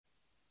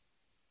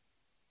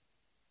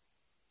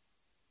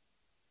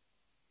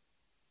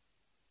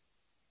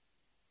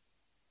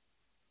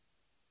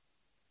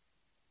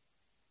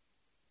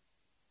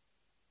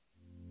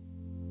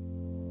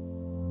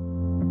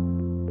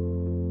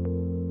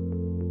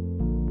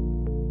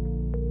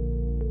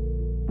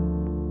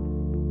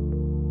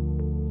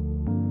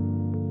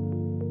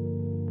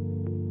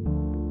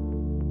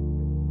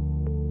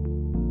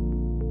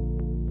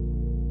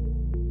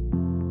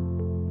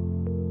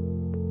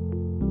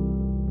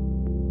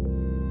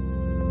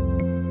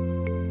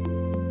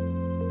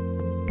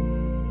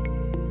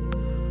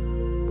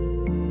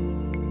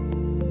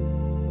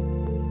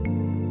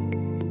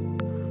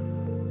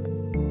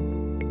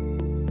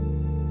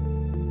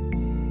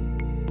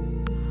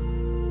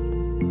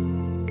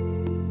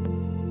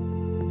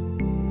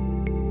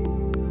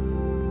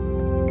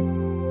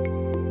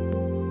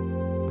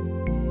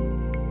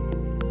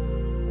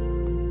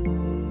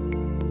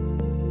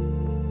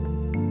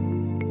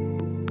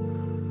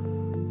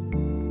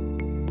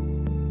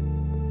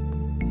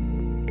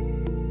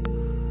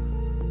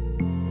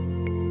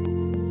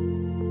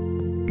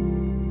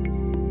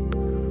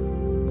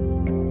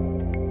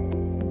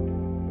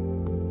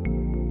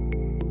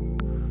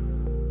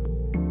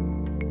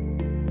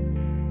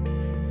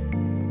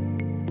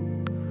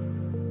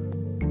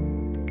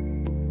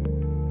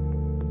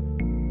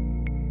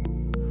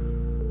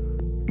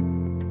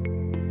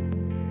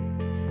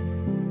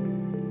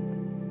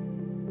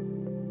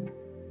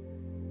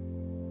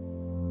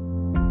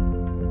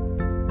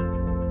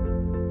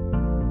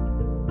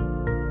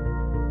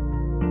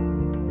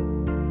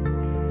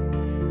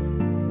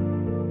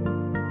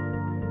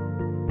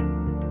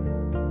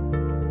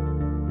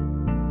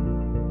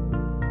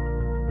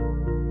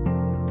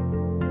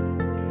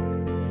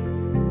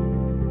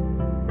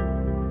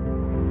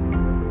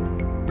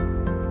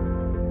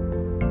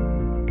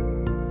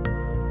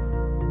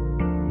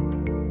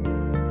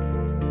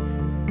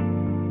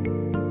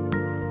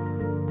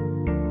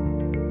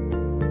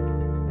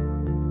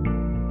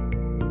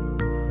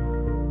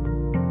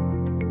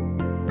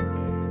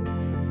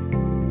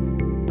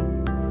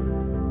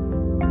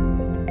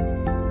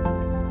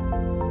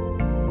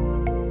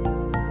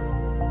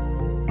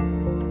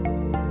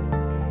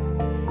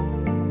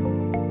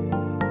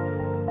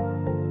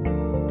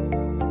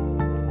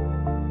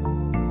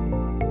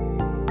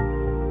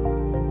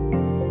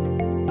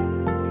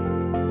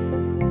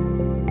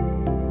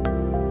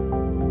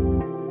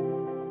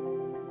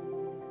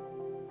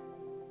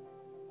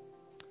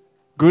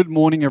Good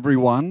morning,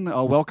 everyone.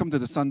 Welcome to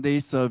the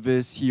Sunday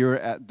service here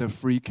at the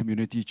Free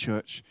Community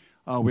Church.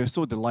 We're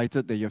so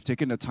delighted that you've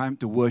taken the time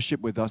to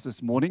worship with us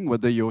this morning,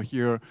 whether you're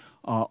here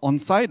on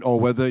site or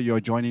whether you're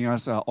joining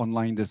us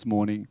online this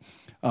morning.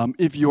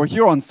 If you're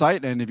here on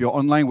site and if you're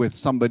online with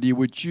somebody,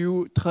 would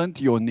you turn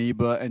to your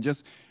neighbor and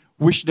just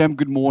wish them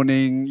good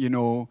morning,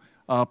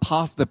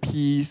 pass the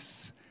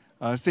peace,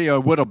 say a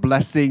word of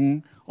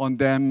blessing on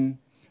them.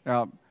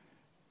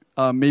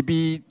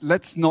 Maybe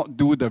let's not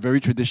do the very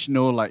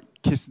traditional,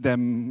 kiss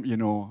them,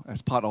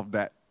 as part of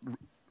that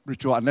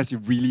ritual, unless you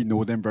really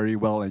know them very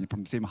well and you're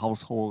from the same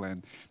household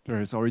and there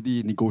is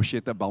already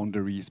negotiated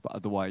boundaries, but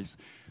otherwise.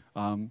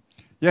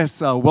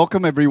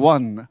 Welcome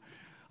everyone.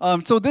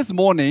 So this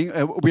morning,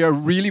 we are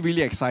really,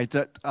 really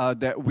excited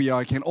that we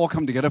can all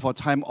come together for a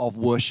time of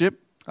worship.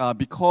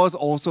 Because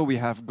also we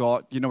have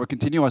got, we're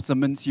continuing our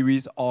sermon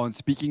series on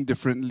speaking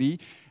differently.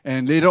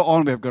 And later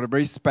on, we have got a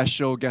very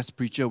special guest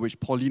preacher, which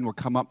Pauline will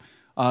come up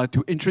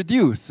to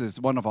introduce. Is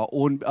one of our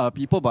own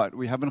people, but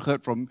we haven't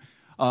heard from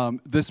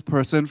this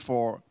person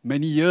for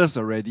many years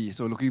already.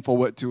 So looking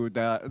forward to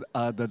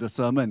the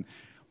sermon.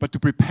 But to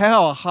prepare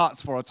our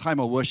hearts for a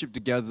time of worship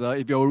together,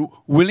 if you're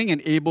willing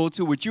and able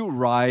to, would you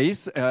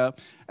rise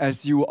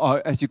as you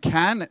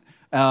can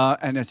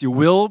and as you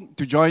will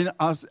to join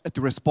us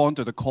to respond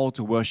to the call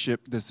to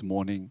worship this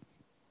morning.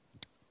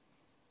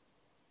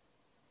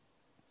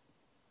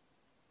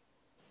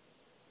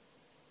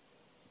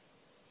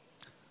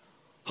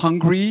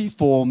 Hungry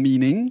for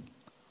meaning?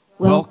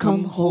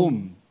 Welcome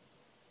home.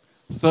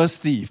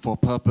 Thirsty for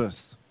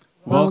purpose?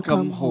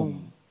 Welcome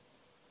home.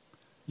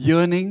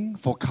 Yearning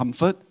for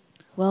comfort?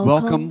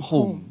 Welcome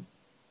home.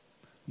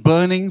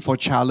 Burning for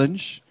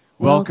challenge?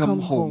 Welcome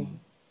home.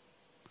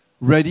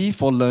 Ready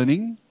for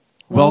learning?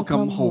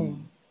 Welcome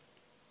home.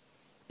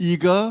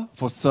 Eager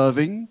for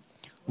serving?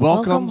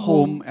 Welcome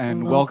home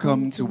and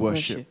welcome to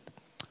worship.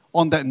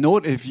 On that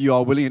note, if you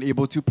are willing and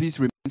able to, please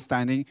remain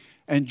standing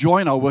and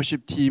join our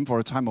worship team for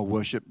a time of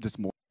worship this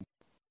morning.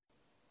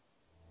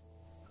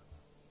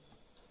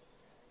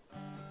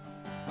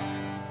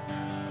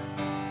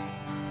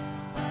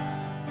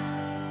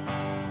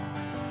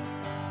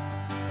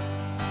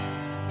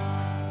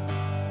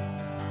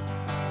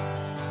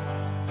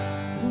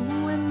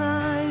 Who am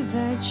I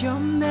that your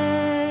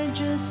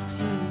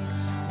majesty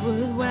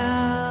would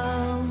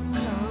welcome me?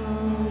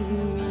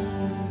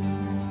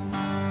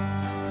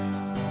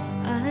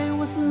 I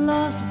was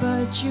lost,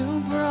 but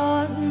you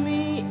brought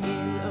me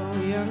in. Oh,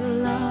 your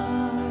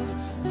love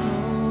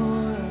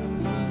for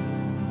me.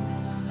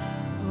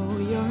 Oh,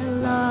 your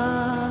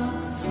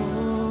love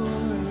for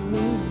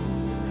me.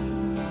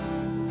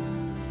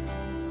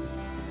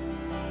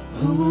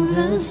 Who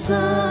the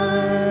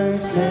Son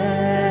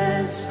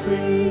sets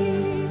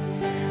free,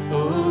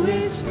 oh,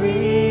 is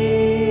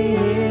free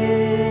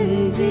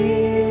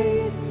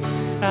indeed.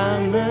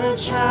 I'm a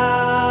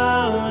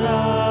child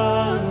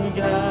of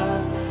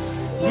God.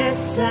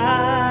 Yes,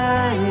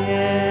 I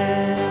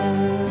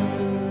am.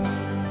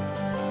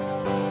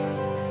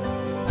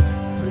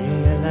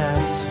 Free at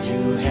last,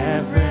 you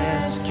have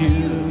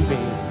rescued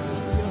me.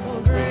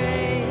 Your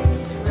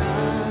grace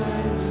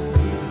runs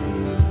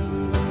deep.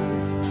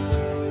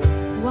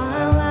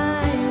 While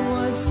I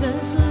was a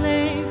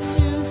slave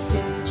to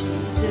sin,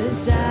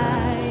 Jesus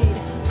died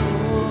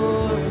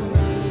for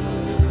me.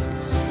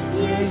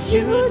 Yes,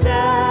 you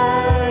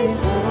died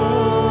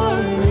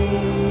for me.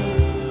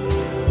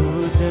 Who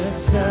the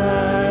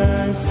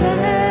Son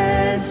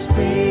sets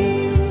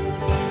free,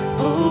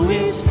 oh,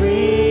 is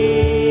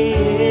free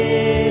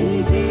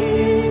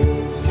indeed.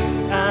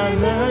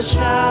 I'm a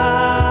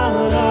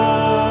child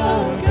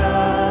of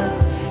God.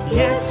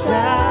 Yes, I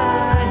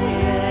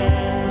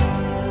am.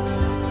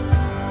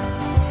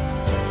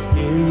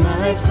 In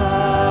my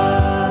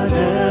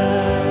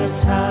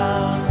Father's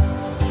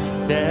house,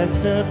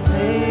 there's a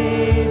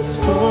place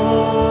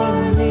for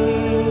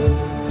me.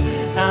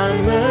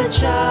 I'm a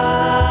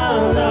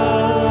child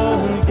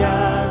of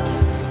God.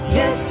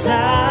 Yes, I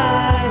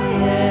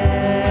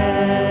am.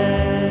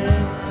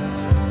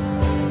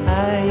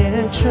 I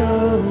am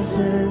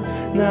chosen,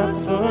 not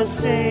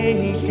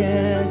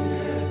forsaken.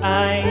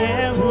 I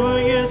am who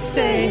you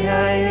say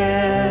I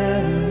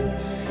am.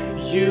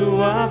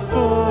 You are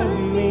for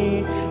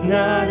me,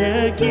 not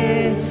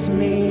against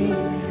me.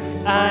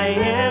 I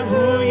am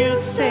who you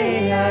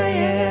say I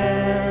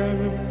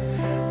am.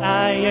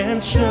 I am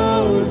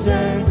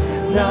chosen,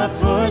 not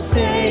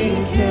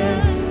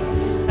forsaken.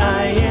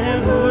 I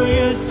am who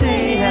you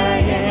say I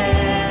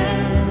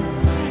am.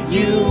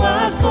 You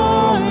are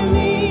for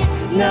me,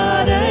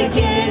 not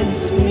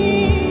against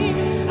me.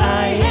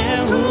 I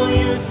am who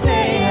you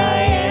say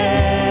I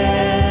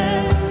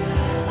am.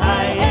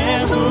 I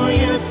am who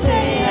you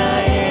say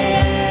I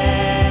am.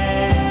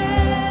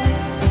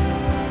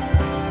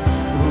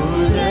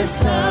 Who the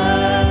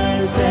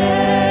Son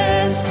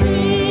sets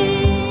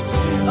free,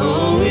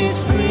 oh,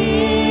 is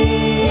free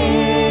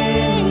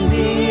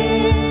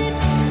indeed.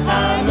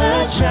 I'm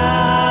a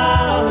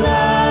child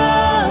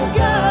of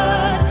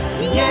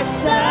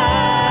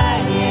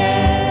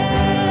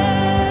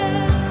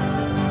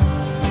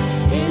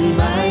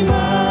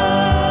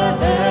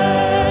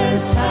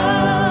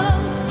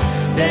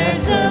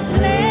there's a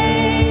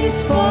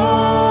place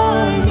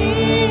for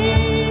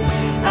me.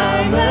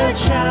 I'm a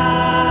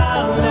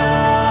child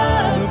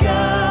of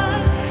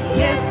God.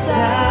 Yes, I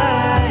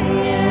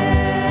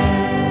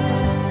am.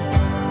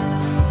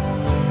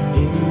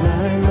 In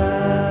my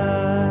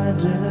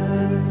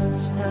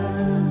mother's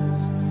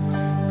house,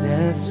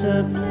 there's a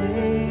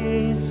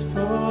place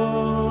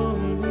for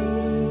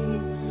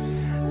me.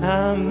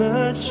 I'm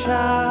a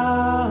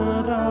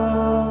child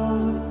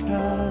of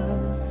God.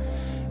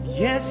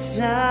 Yes,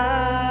 I am.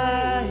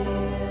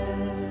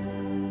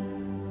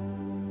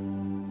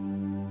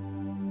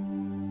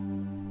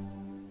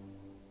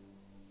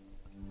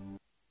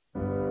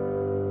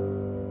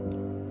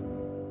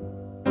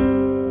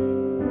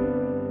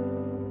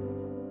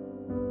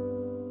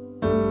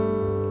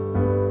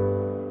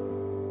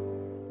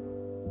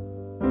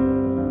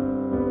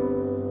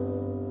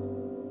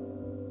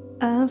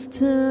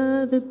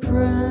 After the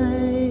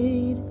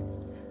pride,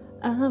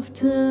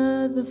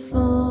 after the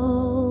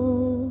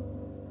fall,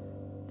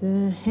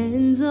 the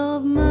hands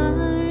of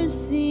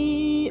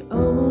mercy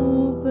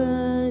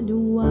opened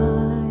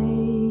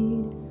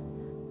wide.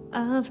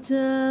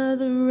 After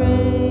the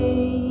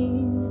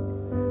rain,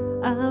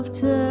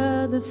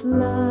 after the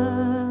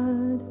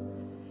flood,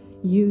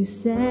 you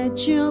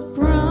set your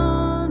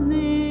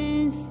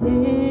promise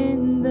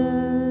in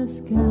the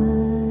sky.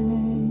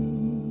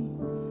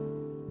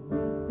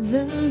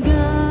 The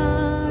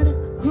God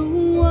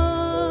who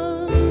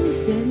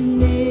was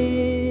and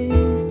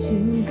is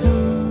to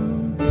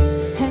come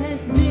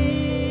has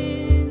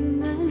been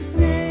the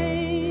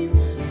same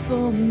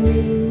for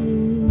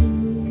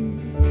me.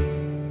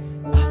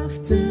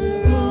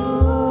 After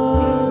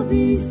all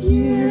these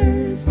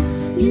years,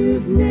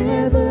 you've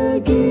never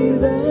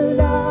given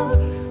up.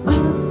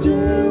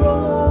 After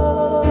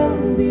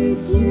all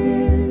these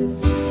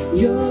years,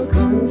 you're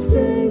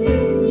constant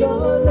in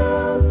your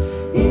love.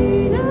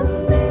 It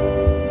amazes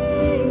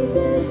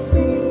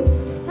me.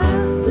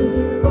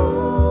 After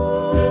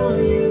all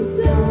you've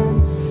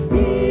done,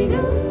 it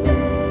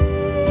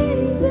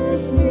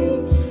amazes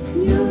me.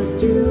 You're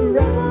still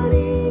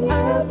running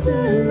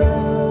after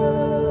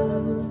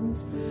us.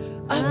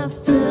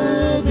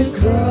 After the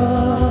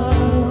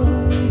cross,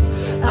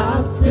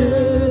 after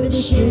the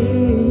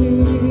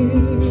shame,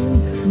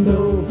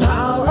 no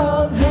power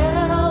of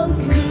hell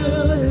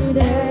could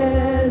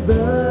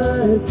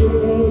ever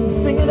take.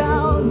 Sing it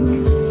out,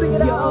 sing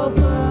it out. Your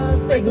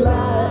perfect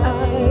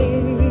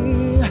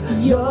life,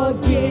 your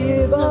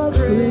gift of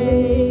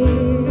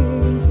grace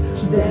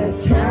that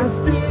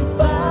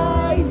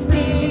testifies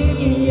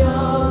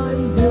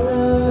beyond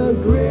the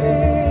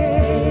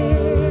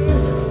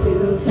grave,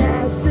 still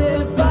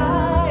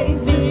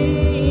testifies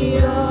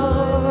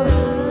beyond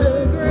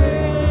the grave.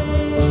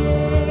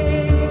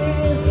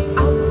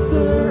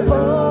 After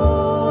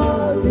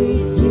all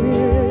these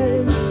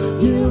years,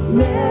 you've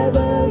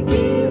never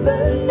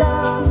given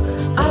up.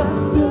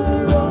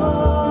 After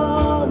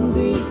all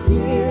these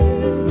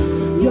years,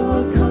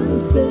 you're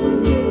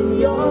constant in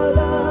your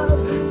love.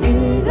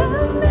 It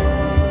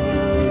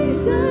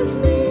amazes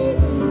me.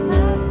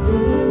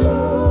 After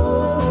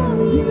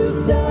all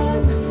you've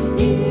done,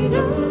 it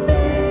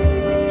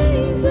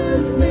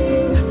amazes me.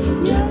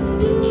 You're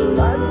still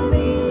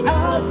running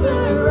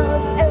after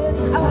us.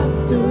 And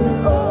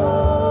after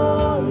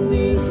all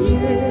these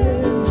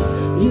years,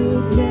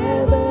 you've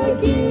never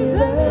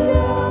given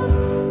up.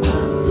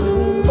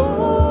 After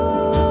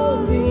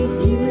all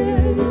these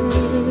years,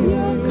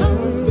 you're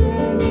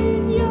constant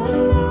in your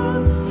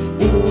love.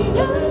 It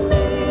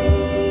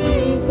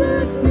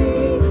amazes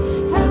me.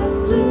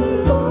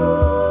 After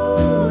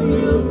all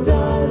you've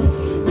done,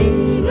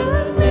 it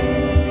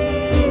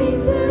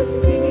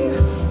amazes me.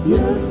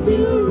 You're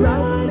still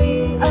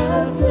running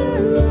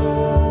after us.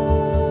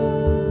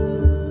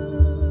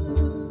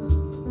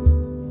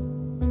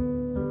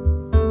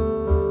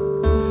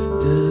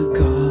 The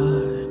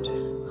God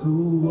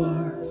who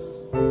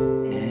was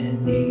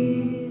and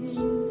is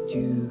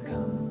to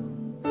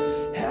come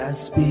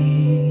has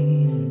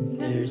been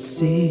the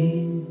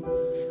same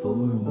for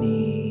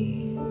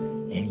me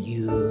and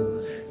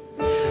you.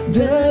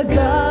 The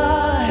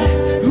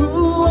God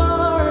who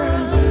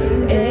was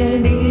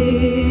and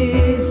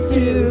is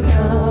to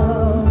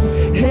come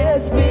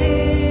has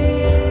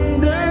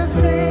been the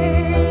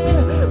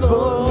same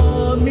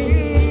for me.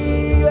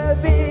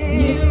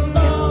 You've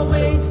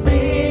always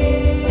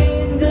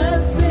been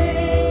the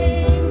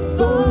same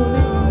for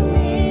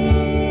me.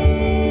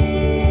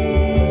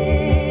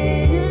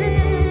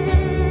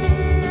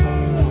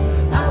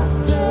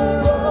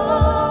 After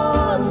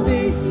all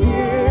these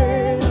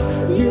years,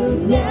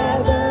 you've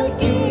never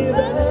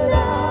given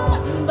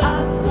up.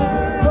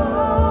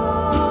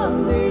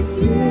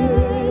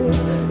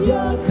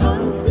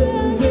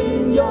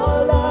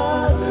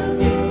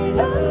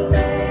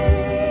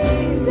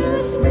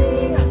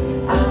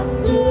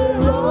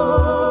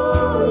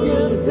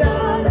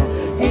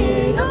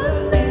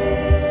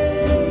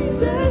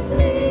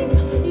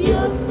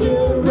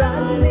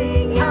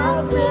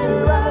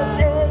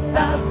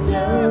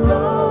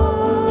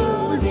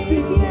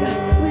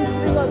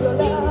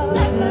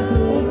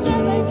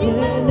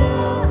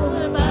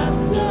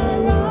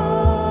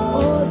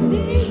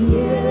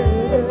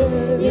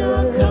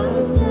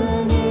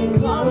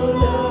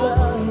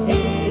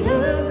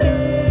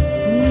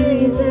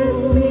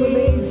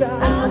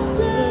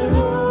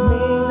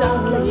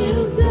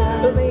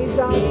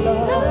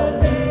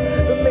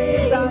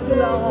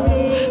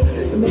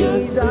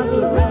 us,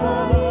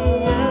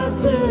 running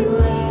after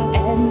us,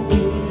 and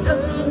it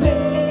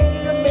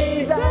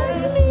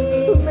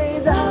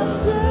amazes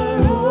us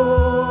for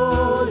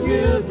all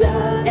you've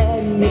done,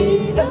 and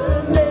it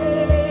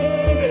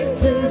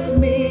amazes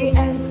me,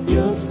 and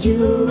you're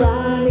still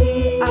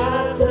running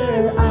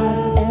after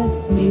us,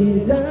 and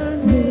it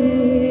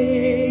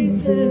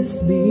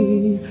amazes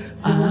me.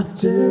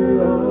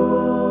 After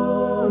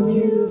all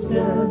you've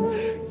done,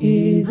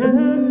 it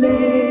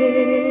amazes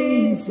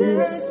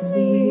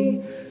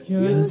me.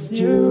 You're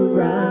still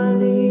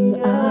running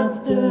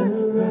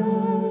after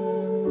us.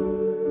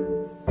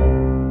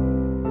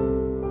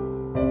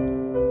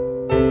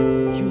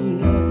 Your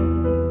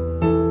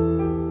love,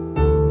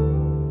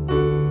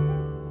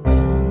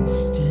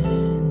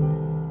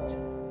 constant,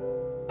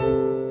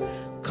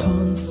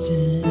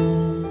 constant,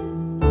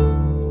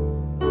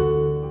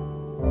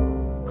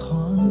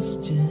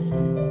 constant.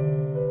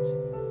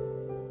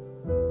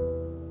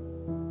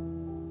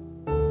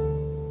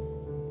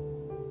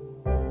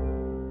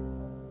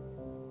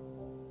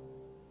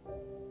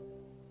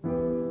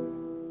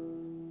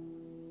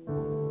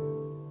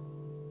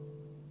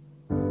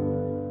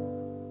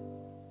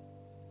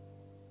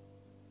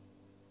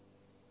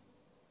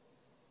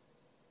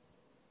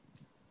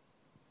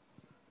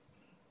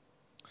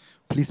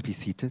 Please be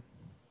seated.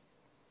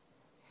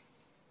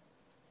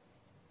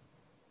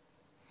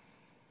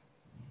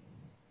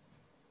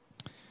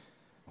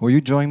 Will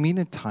you join me in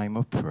a time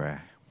of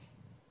prayer?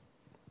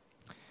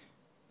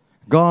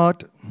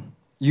 God,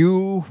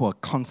 you who are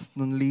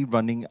constantly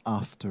running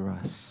after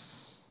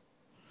us.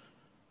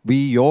 We,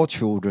 your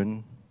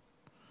children,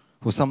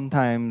 who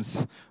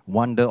sometimes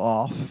wander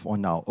off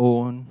on our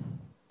own,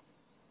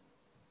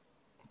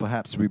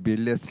 perhaps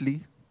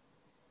rebelliously,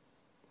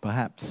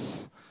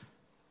 perhaps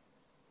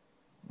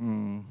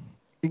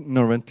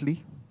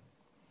ignorantly.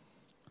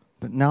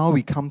 But now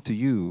we come to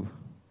you.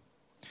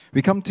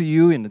 We come to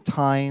you in a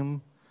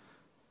time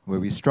where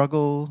we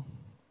struggle.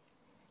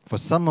 For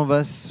some of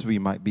us, we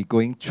might be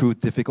going through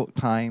difficult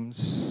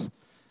times.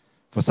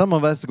 For some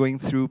of us, going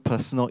through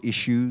personal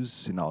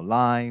issues in our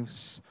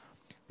lives,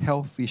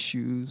 health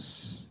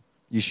issues,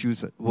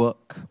 issues at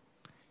work,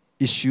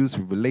 issues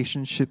with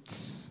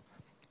relationships,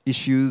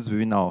 issues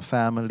within our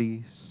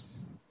families.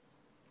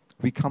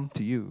 We come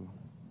to you.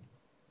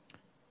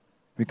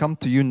 We come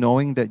to you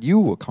knowing that you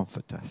will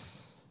comfort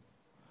us.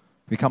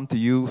 We come to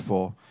you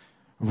for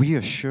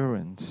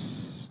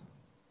reassurance.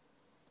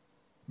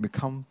 We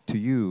come to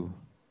you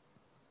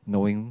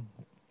knowing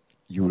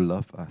you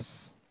love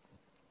us.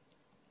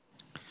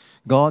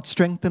 God,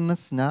 strengthen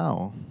us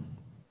now,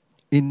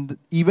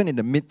 even in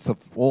the midst of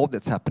all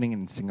that's happening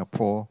in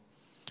Singapore,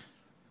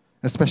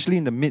 especially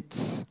in the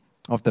midst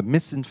of the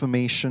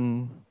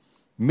misinformation,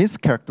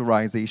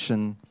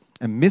 mischaracterization,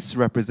 and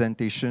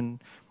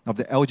misrepresentation of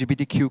the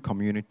LGBTQ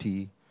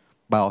community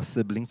by our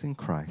siblings in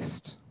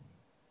Christ.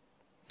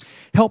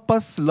 Help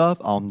us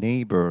love our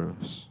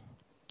neighbors,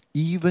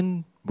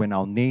 even when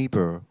our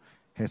neighbor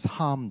has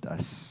harmed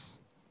us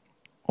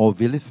or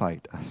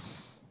vilified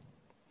us.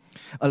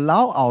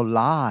 Allow our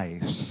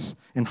lives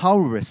and how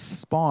we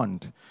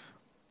respond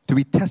to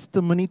be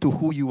testimony to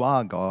who you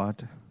are,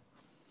 God.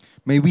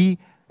 May we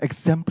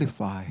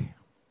exemplify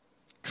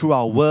through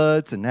our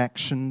words and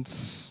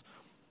actions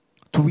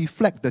to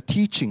reflect the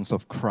teachings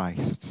of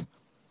Christ,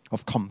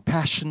 of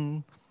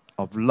compassion,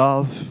 of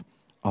love,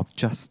 of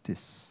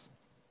justice.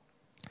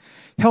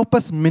 Help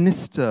us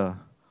minister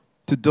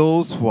to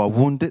those who are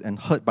wounded and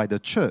hurt by the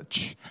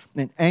church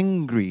and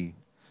angry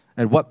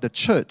at what the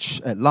church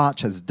at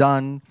large has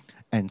done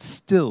and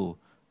still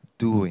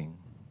doing.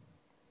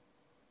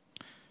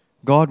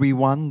 God, we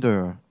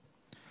wonder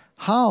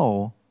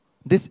how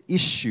this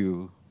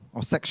issue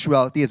of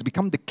sexuality has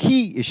become the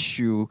key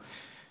issue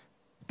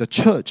the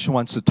church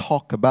wants to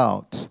talk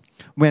about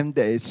when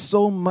there is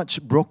so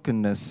much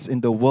brokenness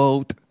in the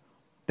world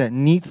that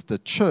needs the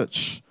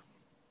church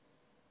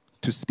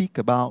to speak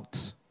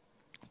about,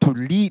 to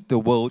lead the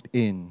world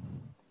in,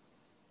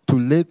 to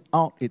live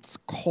out its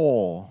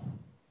core.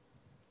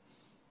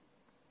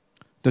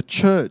 The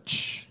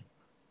church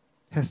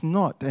has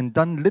not and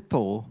done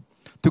little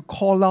to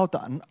call out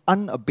the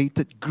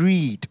unabated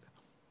greed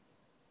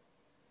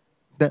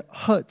that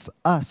hurts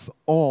us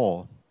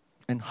all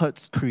and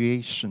hurts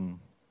creation.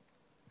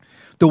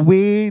 The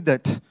way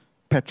that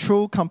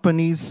petrol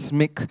companies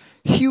make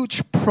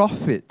huge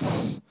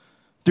profits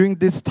during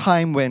this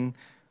time when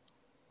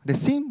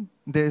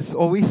there's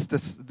always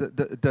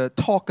the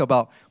talk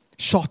about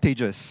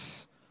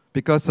shortages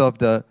because of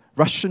the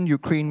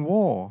Russian-Ukraine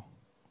war.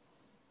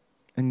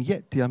 And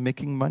yet they are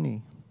making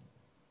money.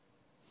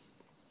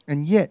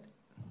 And yet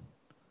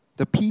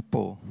the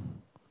people,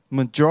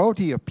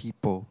 majority of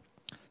people,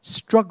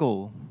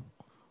 struggle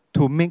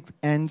to make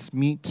ends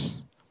meet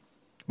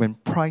when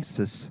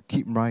prices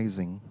keep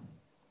rising.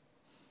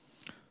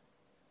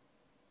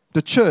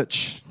 The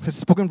church has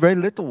spoken very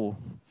little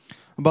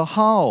about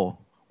how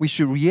we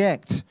should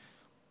react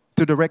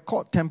to the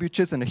record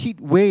temperatures and the heat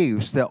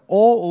waves that are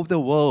all over the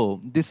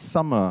world this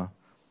summer.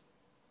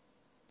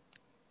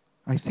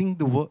 I think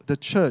the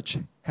church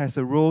has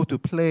a role to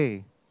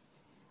play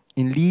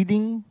in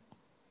leading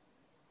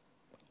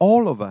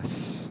all of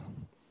us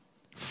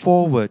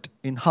forward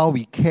in how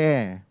we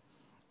care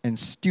and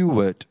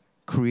steward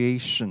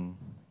creation.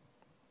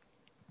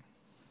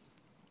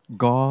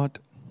 God,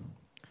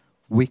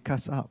 wake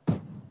us up.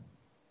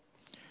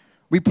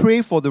 We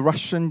pray for the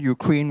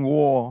Russian-Ukraine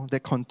war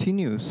that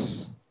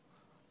continues,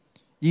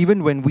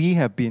 even when we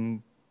have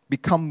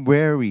become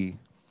weary,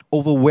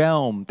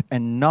 overwhelmed,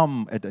 and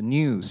numb at the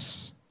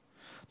news.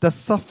 The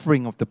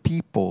suffering of the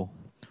people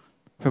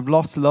who have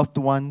lost loved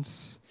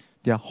ones,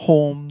 their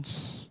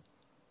homes.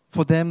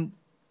 For them,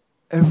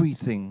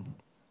 everything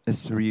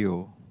is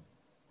real.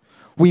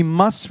 We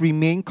must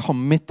remain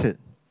committed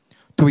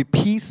to be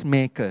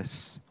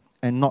peacemakers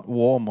and not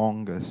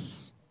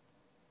warmongers.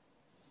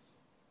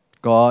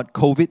 God,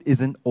 COVID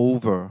isn't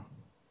over.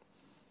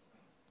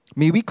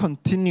 May we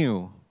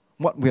continue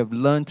what we have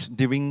learned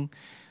during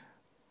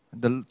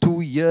the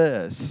 2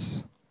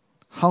 years,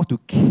 how to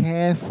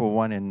care for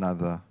one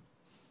another,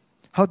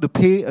 how to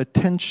pay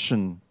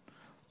attention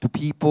to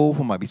people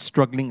who might be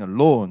struggling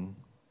alone.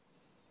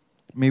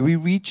 May we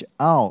reach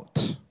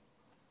out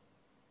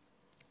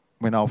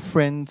when our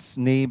friends,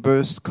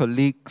 neighbors,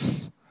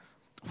 colleagues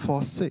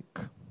fall sick.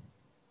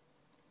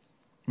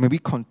 May we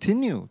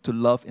continue to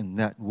love in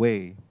that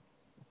way.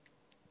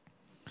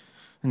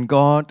 And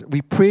God,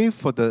 we pray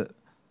for the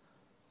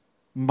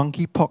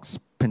monkeypox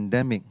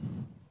pandemic.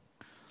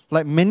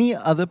 Like many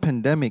other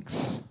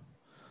pandemics,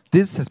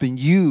 this has been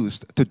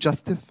used to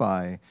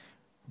justify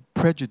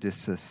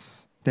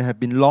prejudices that have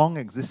been long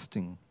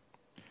existing.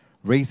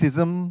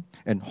 Racism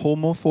and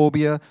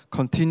homophobia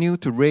continue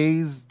to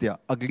raise their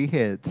ugly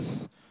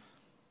heads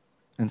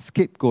and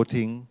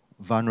scapegoating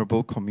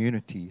vulnerable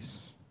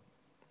communities.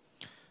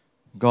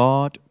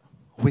 God,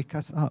 wake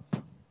us up,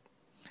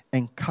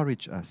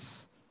 encourage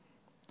us,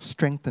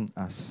 strengthen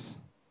us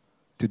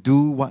to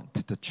do what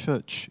the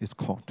church is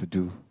called to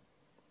do.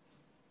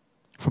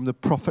 From the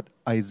prophet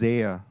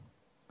Isaiah,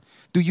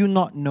 do you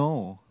not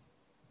know?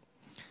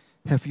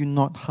 Have you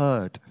not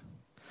heard?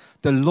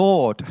 The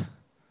Lord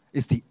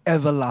is the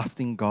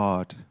everlasting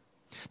God,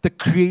 the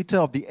creator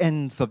of the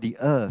ends of the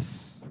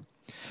earth.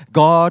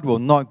 God will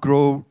not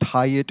grow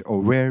tired or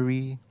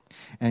weary,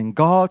 and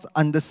God's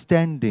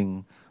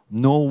understanding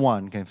no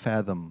one can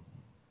fathom.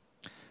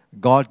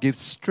 God gives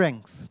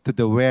strength to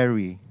the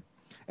weary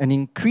and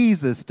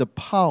increases the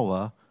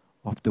power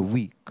of the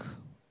weak.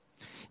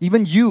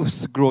 Even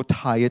youths grow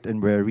tired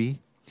and weary,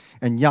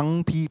 and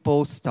young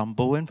people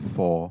stumble and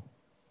fall.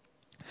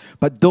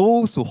 But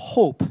those who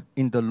hope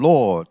in the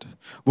Lord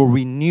will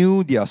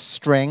renew their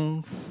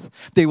strength.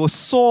 They will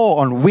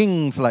soar on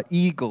wings like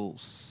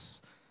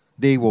eagles.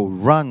 They will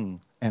run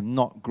and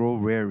not grow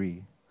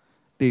weary.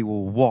 They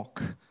will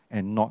walk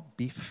and not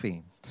be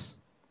faint.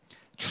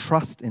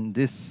 Trust in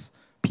this,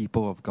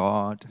 people of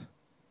God.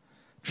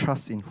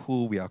 Trust in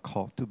who we are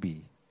called to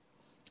be.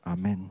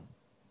 Amen.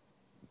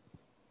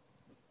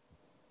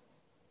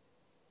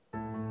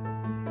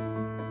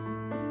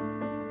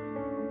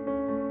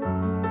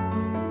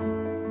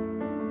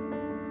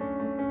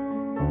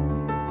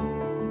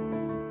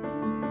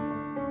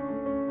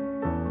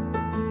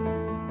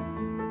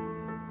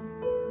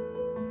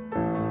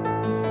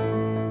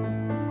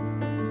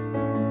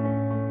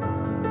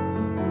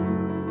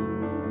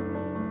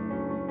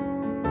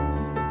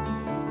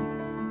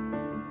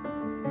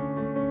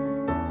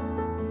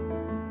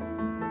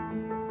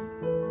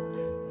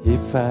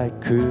 If I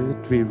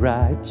could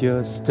rewrite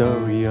your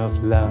story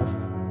of love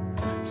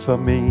for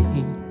me,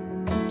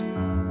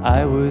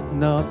 I would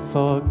not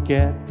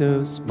forget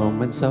those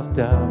moments of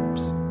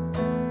doubts.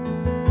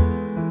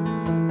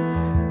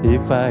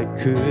 If I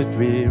could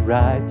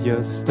rewrite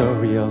your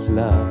story of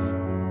love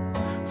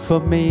for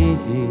me,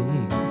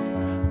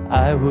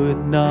 I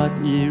would not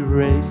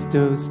erase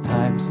those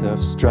times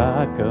of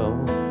struggle,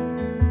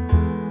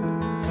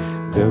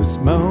 those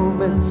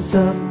moments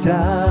of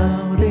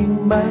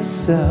doubting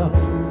myself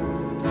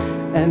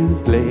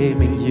and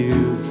blaming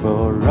you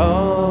for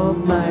all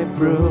my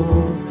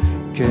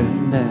brokenness.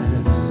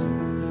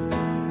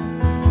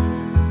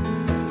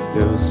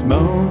 Those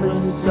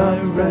moments I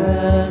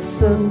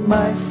ransom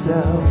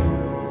myself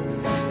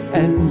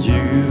and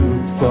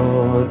you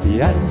for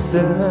the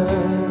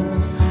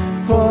answers,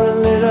 for a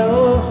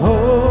little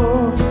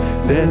hope.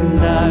 Then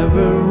I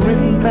will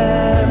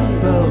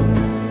remember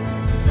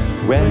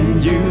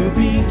when you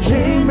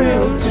became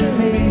real to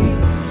me,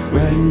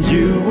 when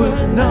you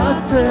would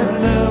not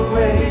turn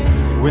away,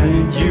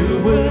 when you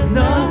would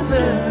not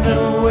turn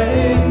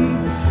away.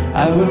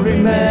 I will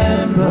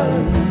remember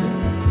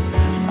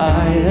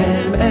I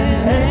am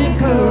an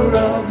anchor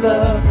of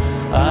love,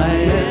 I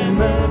am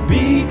a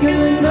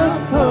beacon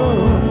of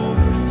hope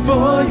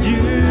for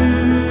you.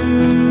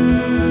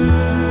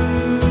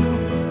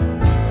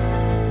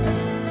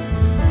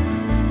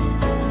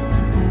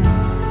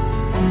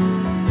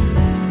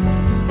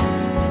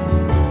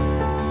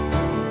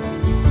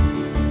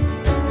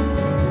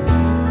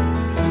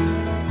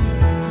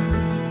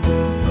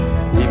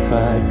 If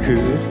I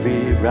could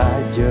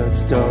rewrite your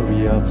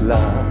story of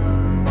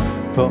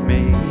love for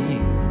me,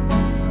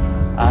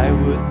 I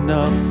would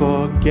not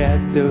forget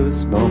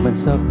those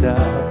moments of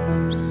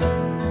doubts.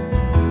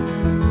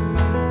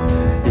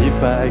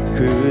 If I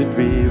could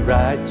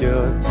rewrite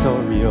your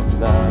story of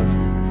love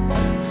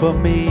for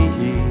me,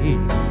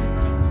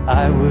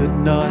 I would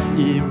not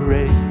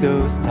erase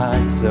those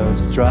times of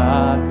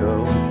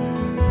struggle,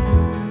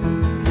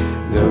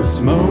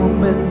 those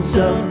moments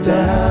of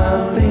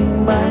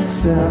doubting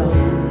myself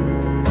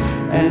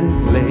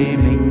and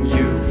blaming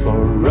you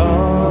for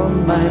all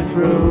my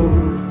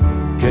brokenness.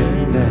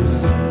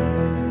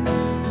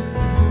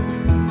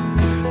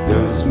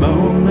 Those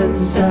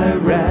moments I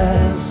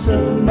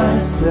wrestle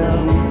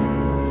myself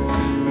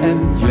and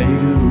blame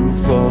you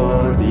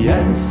for the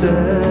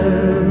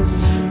answers.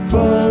 For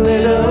a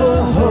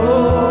little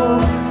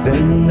hope,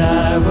 then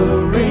I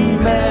will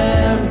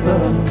remember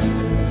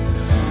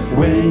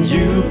when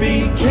you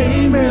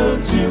became real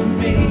to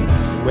me,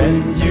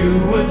 when you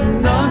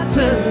would not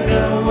turn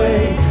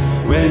away,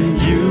 when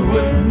you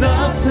would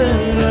not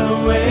turn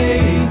away.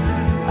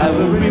 I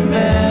will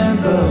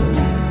remember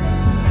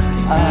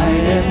I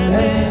am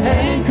an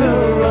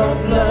anchor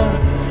of love,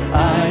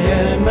 I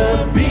am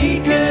a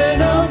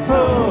beacon of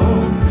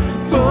hope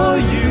for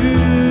you.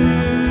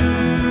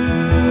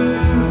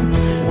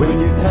 When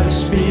you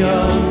touched me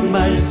on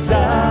my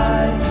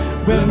side,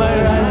 when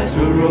my eyes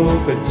were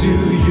open to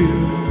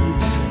you,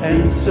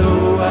 and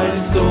so I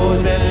saw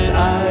that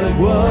I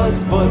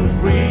was born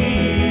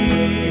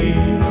free.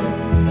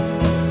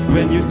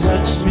 When you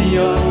touched me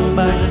on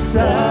my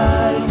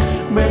side,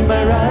 when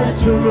my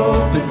eyes were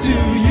open to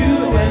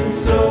you, and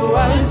so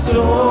I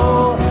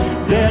saw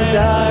that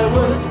I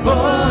was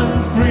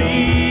born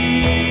free.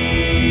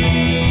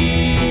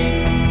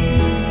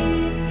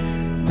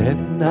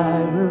 Then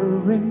I will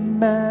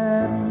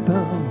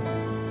remember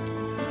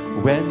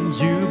when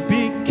you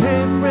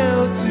became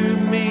real to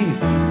me,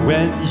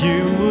 when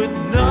you would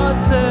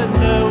not turn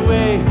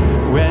away,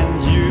 when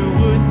you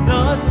would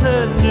not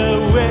turn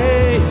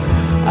away.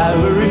 I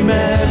will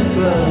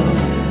remember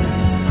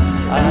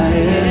I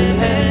am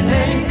an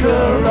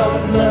anchor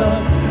of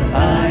love,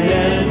 I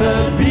am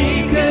a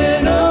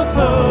beacon of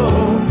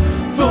hope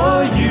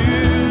for you.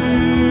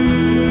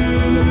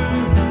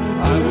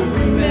 I will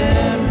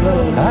remember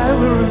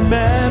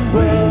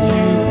when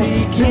you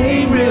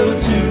became real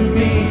to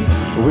me,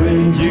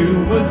 when you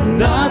would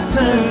not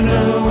turn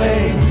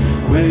away,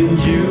 when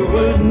you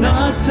would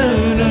not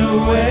turn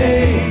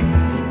away.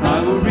 I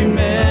will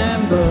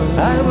remember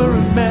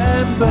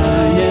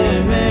I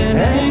am an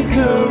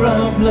anchor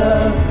of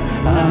love,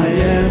 I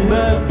am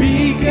a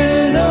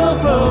beacon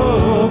of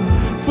hope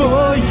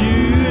for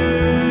you,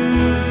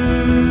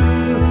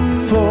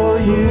 for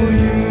you.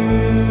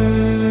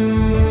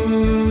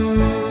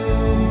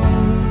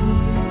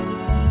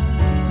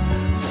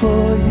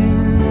 For you,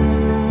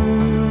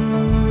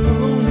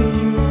 only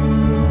you,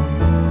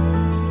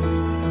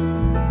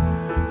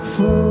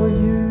 for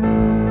you,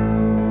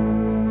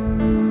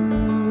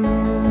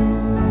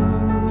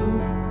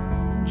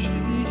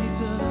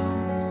 Jesus.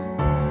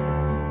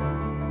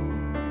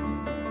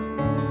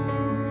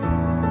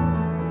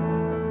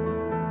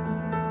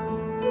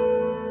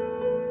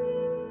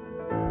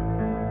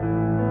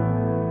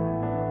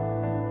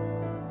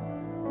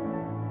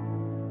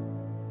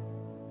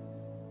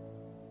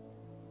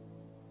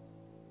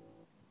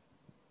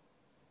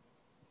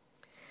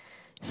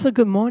 So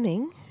good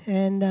morning,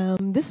 and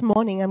this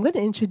morning I'm going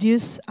to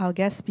introduce our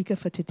guest speaker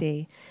for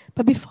today.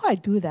 But before I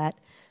do that,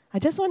 I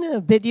just want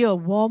to bid you a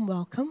warm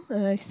welcome.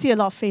 I see a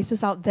lot of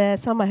faces out there,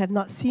 some I have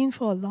not seen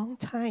for a long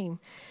time,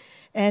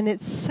 and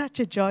it's such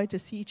a joy to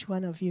see each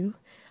one of you.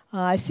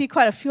 I see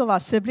quite a few of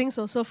our siblings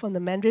also from the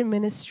Mandarin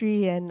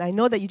Ministry, and I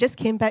know that you just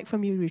came back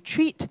from your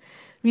retreat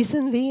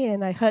recently,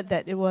 and I heard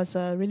that it was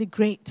a really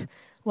great,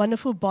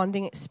 wonderful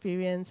bonding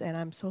experience, and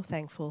I'm so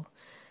thankful.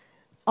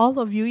 All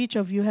of you, each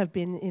of you have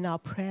been in our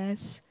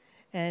prayers,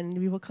 and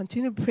we will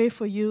continue to pray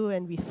for you,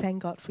 and we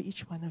thank God for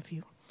each one of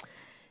you.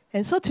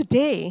 And so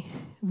today,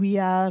 we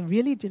are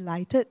really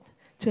delighted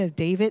to have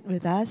David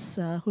with us,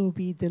 who will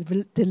be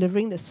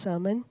delivering the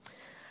sermon.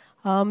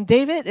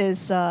 David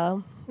has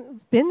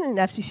been in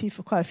FCC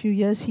for quite a few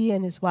years. He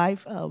and his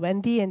wife,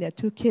 Wendy, and their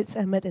two kids,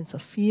 Emmett and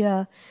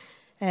Sophia.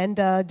 And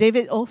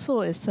David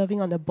also is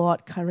serving on the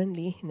board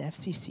currently in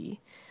FCC.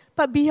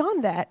 But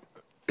beyond that,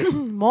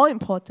 more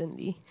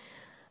importantly,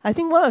 I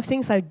think one of the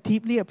things I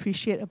deeply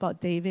appreciate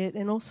about David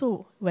and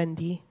also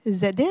Wendy is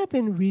that they have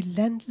been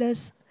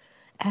relentless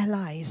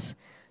allies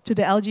to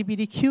the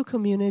LGBTQ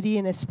community,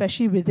 and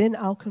especially within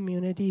our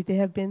community. They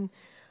have been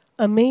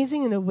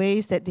amazing in the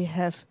ways that they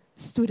have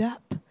stood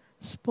up,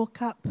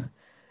 spoke up,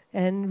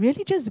 and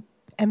really just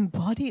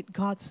embodied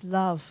God's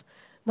love,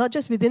 not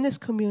just within this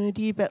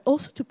community, but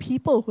also to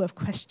people who have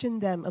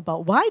questioned them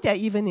about why they're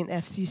even in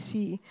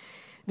FCC.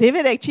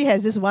 David actually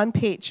has this one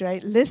page,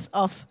 right, list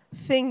of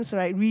things,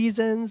 right,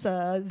 reasons,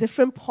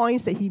 different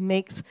points that he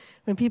makes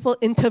when people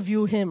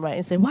interview him, right,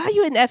 and say, why are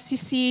you in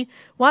FCC?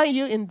 Why are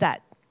you in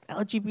that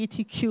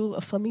LGBTQ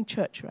affirming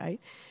church,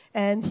 right?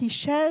 And he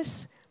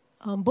shares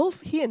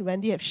both he and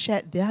Wendy have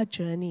shared their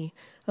journey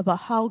about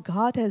how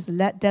God has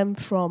led them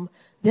from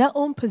their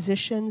own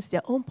positions,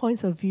 their own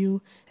points of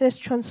view, and has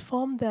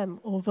transformed them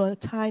over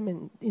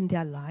time in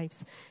their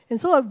lives. And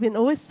so I've been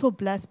always so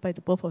blessed by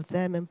the both of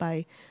them and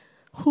by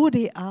who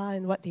they are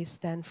and what they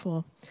stand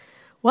for.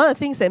 One of the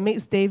things that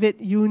makes David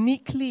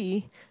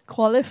uniquely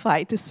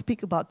qualified to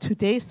speak about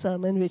today's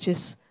sermon, which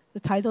is the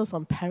titles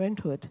on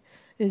parenthood,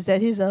 is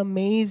that he's an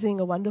amazing,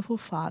 a wonderful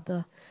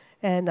father.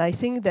 And I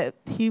think that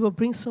he will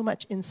bring so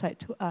much insight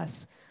to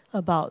us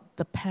about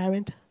the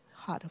parent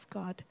heart of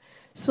God.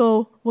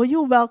 So will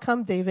you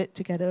welcome David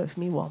together with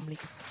me warmly?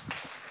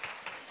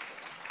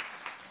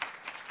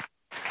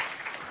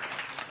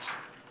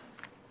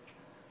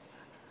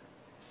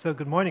 So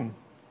good morning.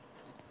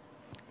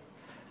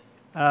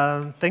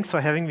 Thanks for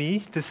having me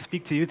to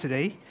speak to you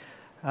today.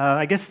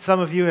 I guess some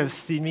of you have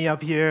seen me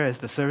up here as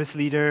the service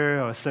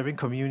leader or serving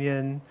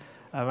communion.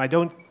 I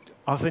don't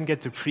often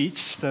get to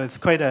preach, so it's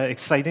quite an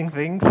exciting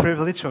thing,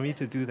 privilege for me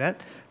to do that.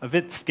 A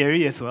bit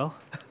scary as well.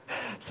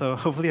 So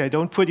hopefully I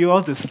don't put you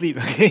all to sleep,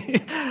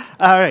 okay?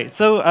 All right,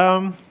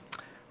 so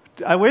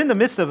we're in the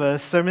midst of a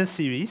sermon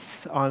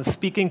series on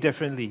speaking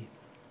differently.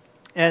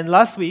 And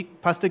last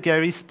week, Pastor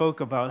Gary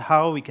spoke about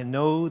how we can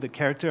know the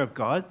character of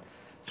God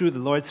through the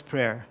Lord's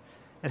Prayer,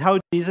 and how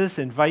Jesus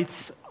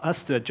invites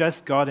us to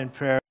address God in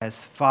prayer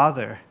as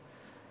Father.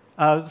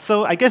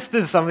 So I guess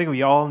this is something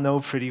we all know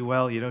pretty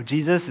well. You know,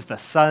 Jesus is the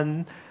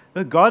Son,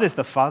 but God is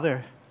the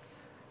Father.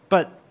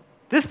 But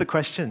this is the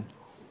question.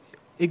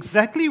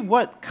 Exactly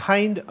what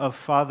kind of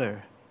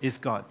Father is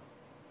God?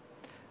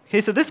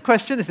 Okay, so this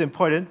question is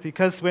important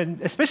because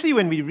especially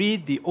when we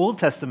read the Old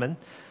Testament,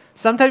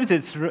 sometimes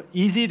it's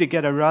easy to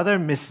get a rather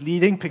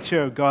misleading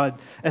picture of God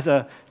as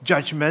a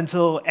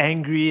judgmental,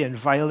 angry, and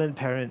violent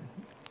parent.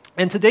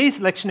 And today's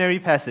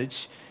lectionary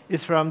passage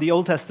is from the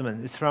Old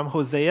Testament. It's from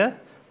Hosea,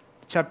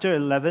 chapter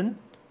 11,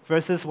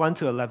 verses 1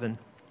 to 11.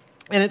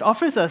 And it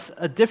offers us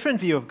a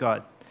different view of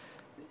God.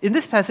 In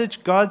this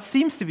passage, God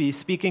seems to be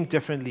speaking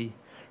differently,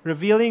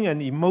 revealing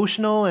an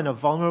emotional and a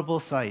vulnerable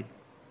side.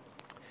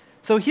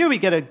 So here we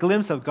get a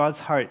glimpse of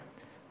God's heart,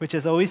 which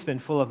has always been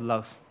full of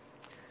love.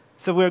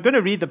 So we're going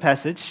to read the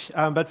passage,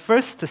 but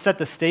first, to set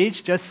the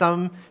stage, just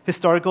some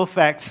historical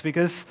facts,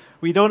 because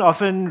we don't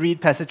often read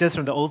passages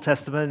from the Old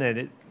Testament, and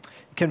it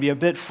can be a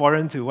bit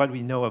foreign to what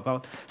we know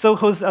about. So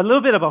a little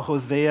bit about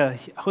Hosea.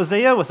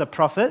 Hosea was a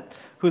prophet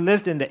who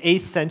lived in the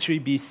 8th century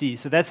BC,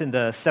 so that's in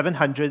the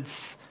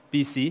 700s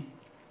BC.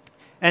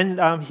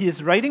 And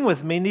his writing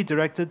was mainly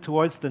directed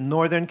towards the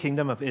northern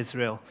kingdom of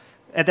Israel.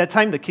 At that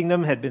time, the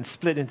kingdom had been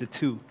split into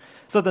two.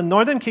 So the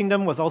northern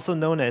kingdom was also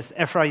known as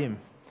Ephraim.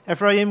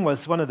 Ephraim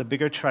was one of the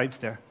bigger tribes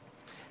there.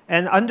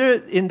 And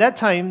in that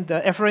time,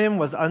 the Ephraim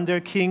was under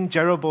King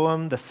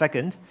Jeroboam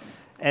II,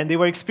 and they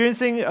were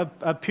experiencing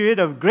a period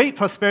of great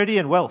prosperity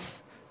and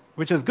wealth,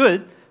 which was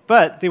good,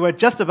 but they were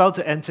just about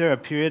to enter a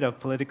period of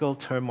political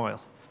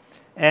turmoil.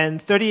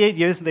 And 38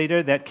 years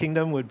later, that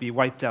kingdom would be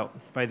wiped out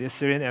by the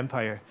Assyrian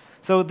Empire.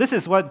 So this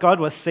is what God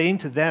was saying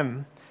to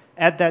them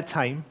at that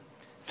time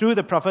through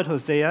the prophet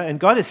Hosea, and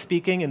God is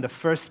speaking in the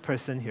first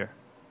person here.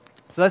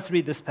 So let's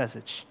read this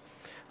passage.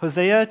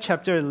 Hosea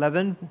chapter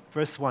 11,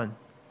 verse 1.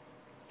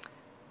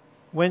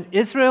 When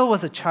Israel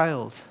was a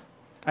child,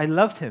 I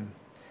loved him,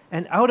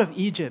 and out of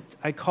Egypt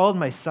I called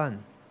my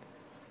son.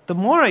 The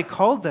more I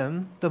called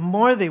them, the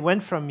more they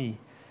went from me.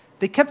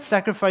 They kept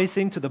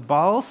sacrificing to the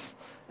Baals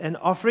and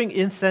offering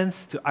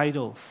incense to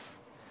idols.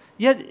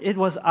 Yet it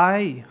was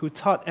I who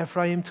taught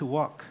Ephraim to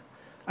walk.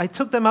 I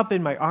took them up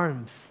in my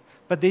arms,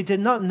 but they did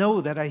not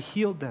know that I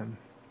healed them.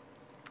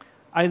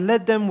 I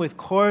led them with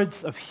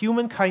cords of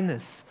human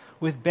kindness,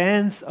 with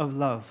bands of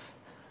love.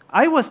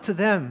 I was to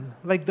them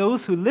like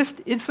those who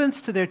lift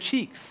infants to their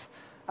cheeks.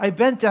 I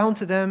bent down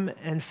to them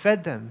and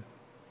fed them.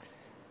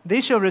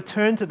 They shall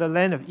return to the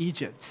land of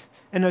Egypt,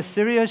 and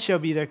Assyria shall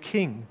be their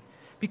king,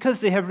 because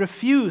they have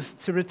refused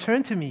to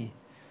return to me.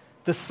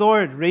 The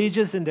sword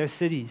rages in their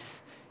cities.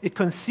 It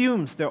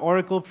consumes their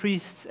oracle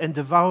priests and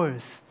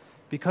devours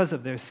because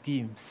of their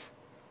schemes.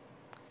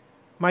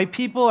 My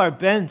people are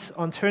bent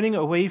on turning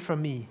away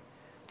from me.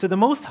 To the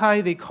Most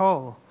High they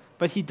call,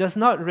 but he does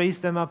not raise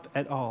them up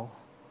at all.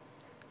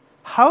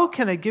 How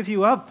can I give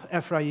you up,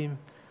 Ephraim?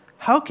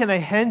 How can I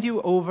hand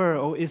you over,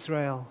 O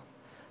Israel?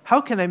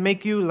 How can I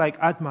make you like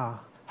Admah?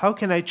 How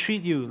can I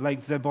treat you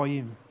like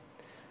Zeboim?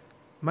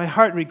 My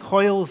heart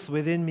recoils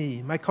within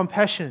me. My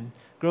compassion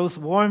grows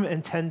warm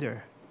and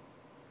tender.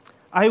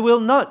 I will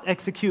not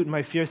execute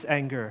my fierce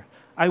anger.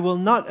 I will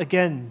not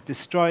again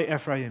destroy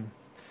Ephraim.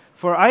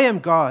 For I am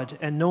God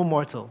and no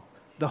mortal,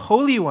 the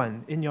Holy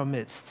One in your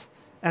midst,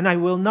 and I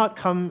will not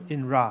come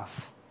in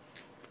wrath.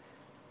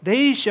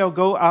 They shall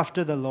go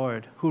after the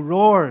Lord, who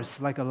roars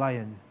like a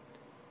lion.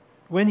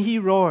 When he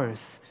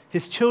roars,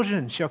 his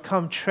children shall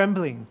come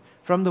trembling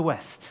from the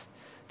west.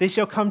 They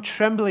shall come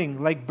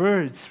trembling like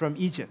birds from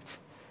Egypt,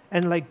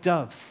 and like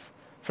doves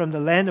from the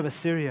land of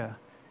Assyria.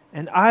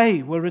 And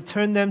I will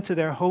return them to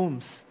their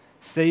homes,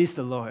 says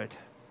the Lord.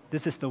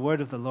 This is the word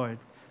of the Lord.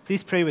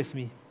 Please pray with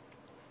me.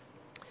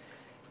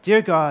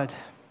 Dear God,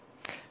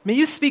 May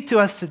you speak to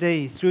us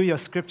today through your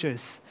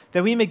scriptures,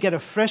 that we may get a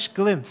fresh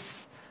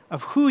glimpse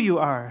of who you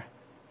are,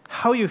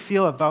 how you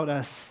feel about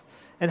us,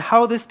 and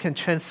how this can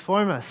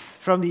transform us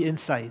from the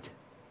inside.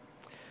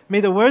 May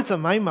the words of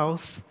my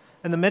mouth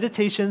and the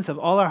meditations of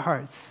all our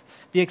hearts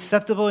be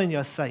acceptable in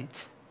your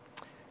sight.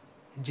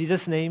 In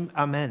Jesus' name,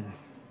 amen.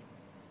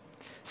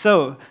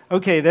 So,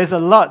 there's a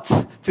lot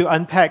to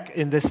unpack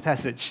in this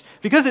passage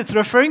because it's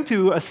referring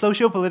to a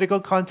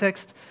socio-political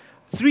context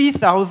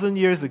 3,000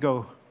 years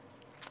ago.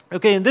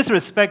 In this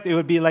respect, it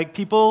would be like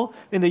people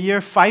in the year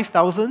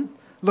 5,000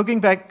 looking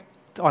back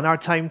on our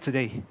time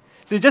today.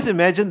 So just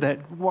imagine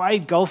that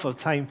wide gulf of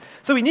time.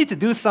 So we need to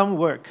do some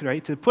work,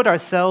 right, to put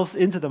ourselves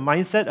into the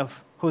mindset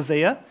of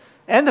Hosea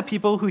and the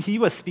people who he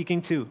was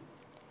speaking to.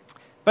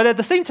 But at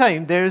the same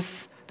time, there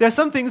are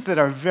some things that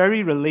are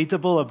very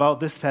relatable about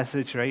this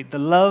passage, right? The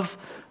love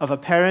of a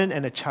parent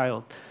and a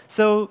child.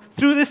 So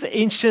through this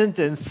ancient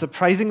and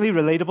surprisingly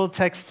relatable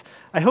text,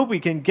 I hope we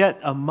can get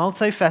a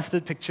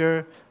multifaceted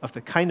picture of the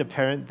kind of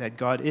parent that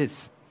God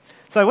is.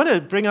 So I want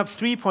to bring up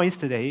 3 points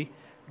today.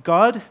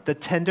 God, the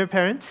tender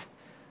parent,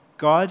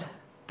 God,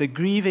 the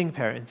grieving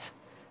parent,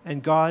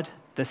 and God,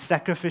 the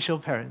sacrificial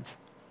parent.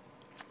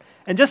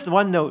 And just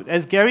one note,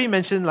 as Gary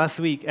mentioned last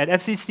week, at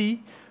FCC,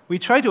 we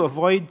try to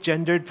avoid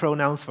gendered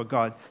pronouns for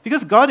God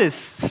because God is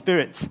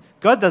spirit.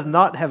 God does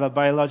not have a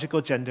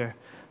biological gender.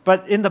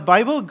 But in the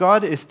Bible,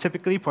 God is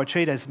typically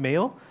portrayed as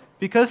male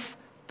because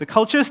the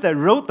cultures that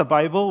wrote the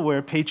Bible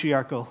were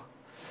patriarchal.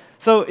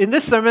 So in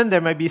this sermon, there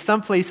might be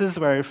some places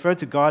where I refer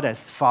to God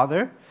as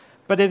Father,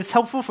 but if it's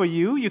helpful for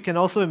you, you can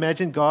also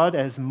imagine God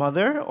as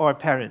mother or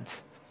parent.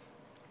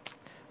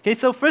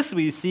 So first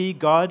we see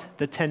God,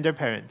 the tender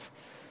parent.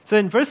 So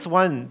in verse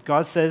 1,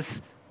 God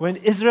says, "When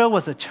Israel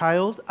was a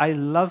child, I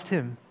loved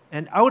him,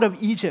 and out of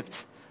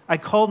Egypt I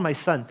called my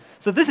son."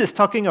 So this is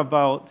talking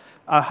about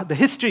the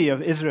history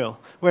of Israel,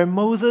 where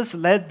Moses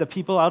led the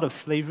people out of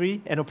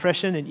slavery and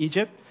oppression in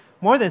Egypt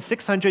more than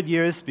 600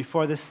 years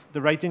before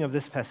the writing of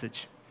this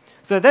passage.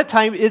 So at that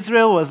time,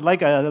 Israel was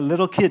like a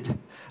little kid,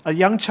 a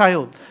young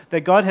child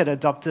that God had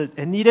adopted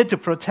and needed to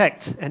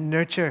protect and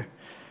nurture.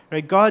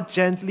 Right? God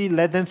gently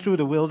led them through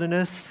the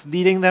wilderness,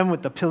 leading them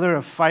with the pillar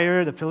of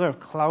fire, the pillar of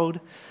cloud,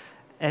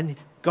 and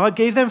God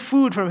gave them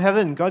food from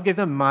heaven. God gave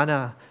them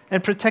manna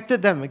and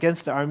protected them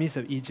against the armies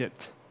of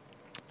Egypt.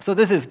 So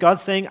this is God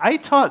saying, "I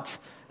taught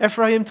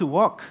Ephraim to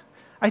walk.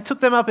 I took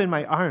them up in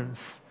my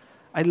arms.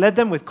 I led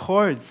them with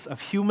cords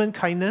of human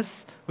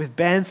kindness, with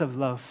bands of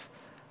love.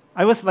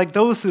 I was like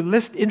those who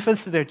lift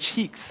infants to their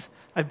cheeks.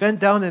 I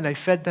bent down and I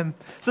fed them."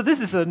 So this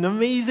is an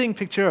amazing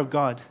picture of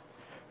God,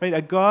 right?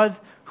 A God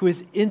who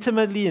is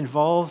intimately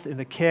involved in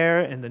the care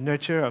and the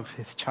nurture of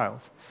his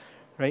child.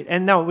 Right?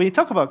 And now, when you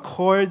talk about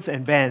cords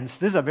and bands,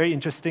 this is a very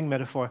interesting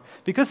metaphor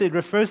because it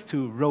refers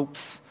to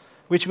ropes,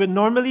 which would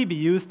normally be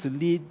used to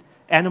lead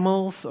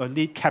animals or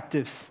lead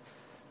captives.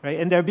 Right?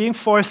 And they're being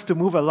forced to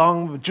move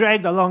along,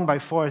 dragged along by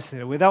force,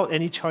 without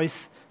any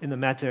choice in the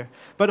matter.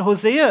 But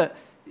Hosea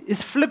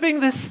is flipping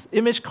this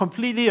image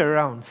completely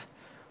around.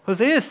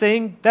 Hosea is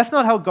saying, that's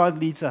not how God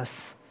leads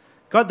us.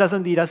 God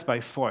doesn't lead us by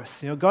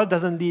force. God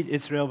doesn't lead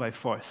Israel by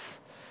force.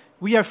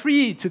 We are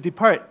free to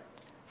depart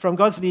from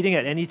God's leading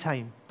at any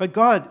time. But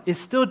God is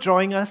still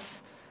drawing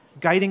us,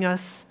 guiding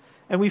us,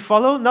 and we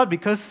follow not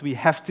because we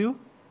have to,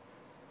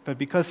 but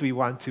because we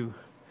want to,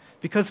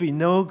 because we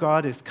know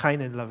God is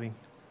kind and loving.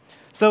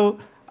 So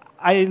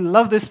I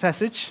love this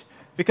passage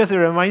because it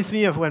reminds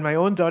me of when my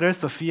own daughter,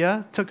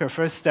 Sophia, took her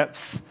first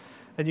steps.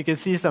 And you can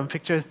see some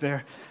pictures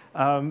there.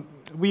 At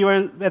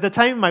the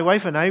time, my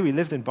wife and I, we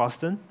lived in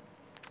Boston.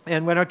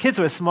 And when our kids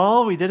were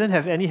small, we didn't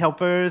have any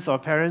helpers or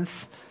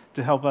parents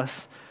to help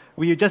us.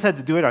 We just had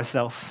to do it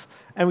ourselves.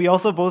 And we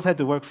also both had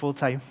to work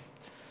full-time.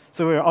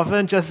 So we were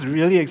often just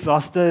really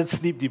exhausted,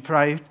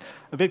 sleep-deprived,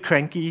 a bit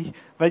cranky.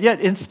 But yet,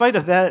 in spite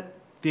of that,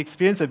 the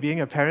experience of being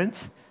a parent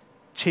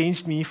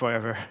changed me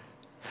forever.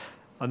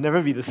 I'll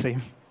never be the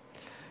same.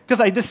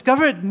 Because I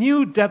discovered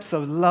new depths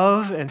of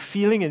love and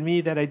feeling in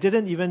me that I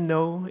didn't even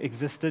know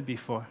existed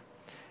before.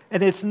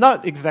 And it's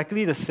not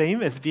exactly the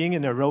same as being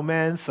in a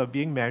romance or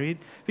being married,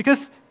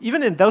 because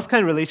even in those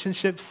kind of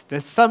relationships,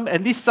 there's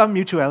at least some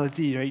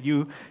mutuality, right?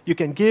 You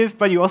can give,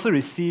 but you also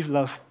receive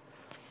love.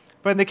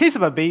 But in the case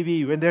of a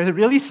baby, when they're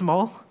really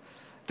small,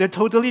 they're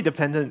totally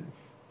dependent.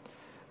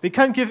 They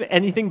can't give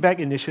anything back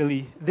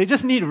initially. They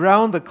just need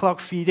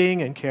round-the-clock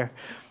feeding and care.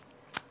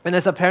 And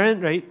as a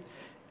parent, right,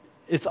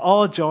 it's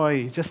all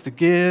joy just to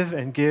give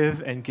and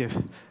give and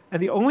give.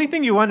 And the only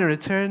thing you want in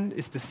return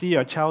is to see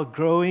your child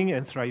growing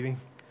and thriving.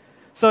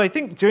 So I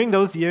think during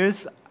those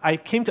years, I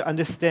came to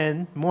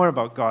understand more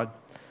about God.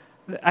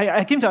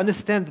 I came to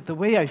understand that the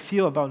way I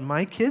feel about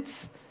my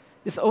kids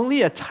is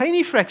only a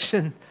tiny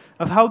fraction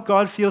of how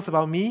God feels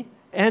about me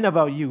and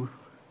about you.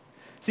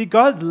 See,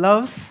 God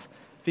loves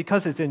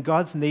because it's in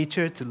God's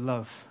nature to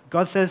love.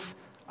 God says,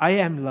 "I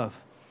am love,"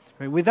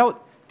 right?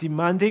 Without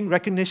demanding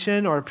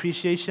recognition or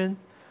appreciation,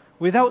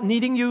 without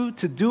needing you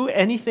to do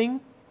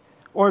anything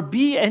or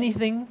be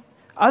anything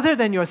other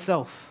than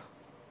yourself.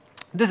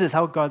 This is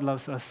how God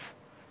loves us.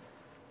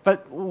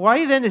 But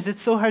why then is it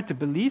so hard to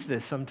believe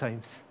this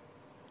sometimes?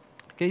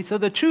 Okay, so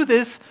the truth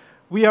is,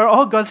 we are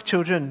all God's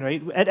children,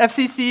 right? At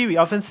FCC, we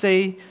often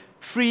say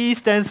FREE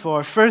stands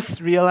for First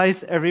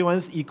Realize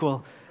Everyone's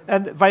Equal.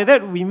 And by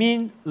that, we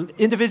mean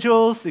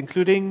individuals,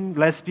 including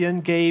lesbian,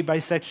 gay,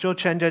 bisexual,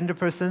 transgender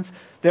persons.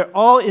 They're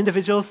all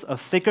individuals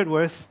of sacred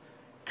worth,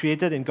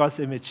 created in God's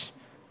image.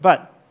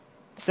 But,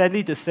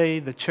 sadly to say,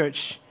 the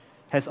church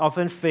has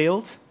often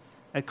failed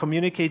at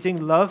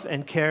communicating love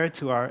and care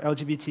to our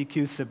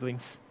LGBTQ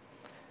siblings.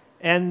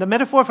 And the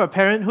metaphor for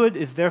parenthood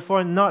is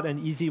therefore not an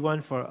easy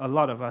one for a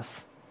lot of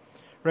us.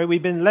 Right?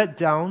 We've been let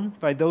down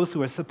by those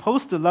who are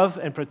supposed to love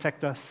and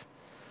protect us.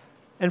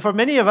 And for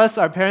many of us,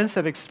 our parents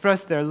have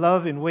expressed their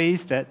love in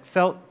ways that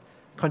felt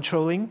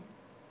controlling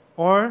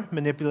or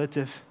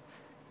manipulative.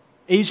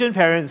 Asian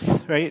parents,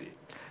 right,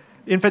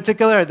 in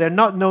particular, they're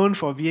not known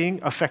for being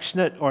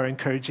affectionate or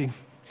encouraging.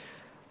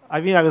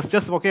 I mean, I was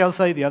just walking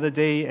outside the other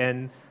day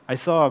and I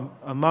saw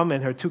a mom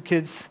and her 2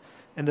 kids,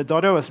 and the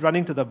daughter was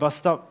running to the bus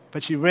stop,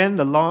 but she ran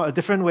a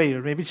different way,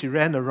 or maybe she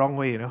ran the wrong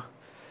way,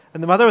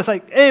 And the mother was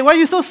like, "Hey, why are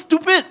you so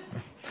stupid?"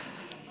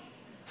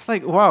 It's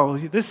like, wow,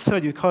 this is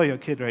what you call your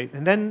kid, right?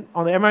 And then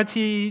on the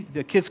MRT,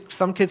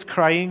 some kids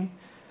crying.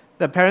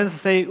 The parents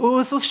say, "Oh,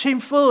 it's so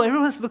shameful.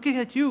 Everyone's looking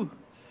at you."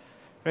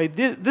 Right?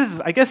 This is,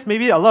 I guess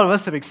maybe a lot of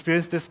us have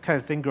experienced this kind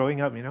of thing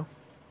growing up,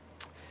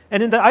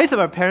 And in the eyes of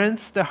our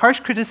parents, the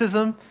harsh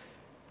criticism,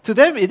 to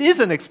them, it is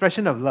an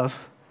expression of love.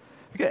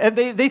 And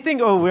they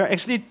think, oh, we're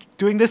actually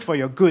doing this for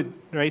your good,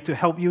 right? To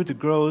help you to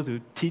grow,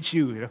 to teach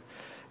you,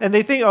 And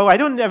they think, oh, I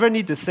don't ever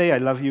need to say I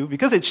love you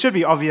because it should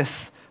be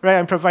obvious, right?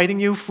 I'm providing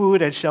you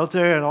food and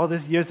shelter and all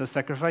these years of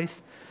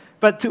sacrifice.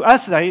 But to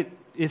us, right,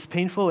 it's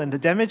painful and the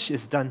damage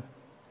is done.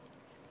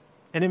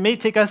 And it may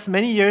take us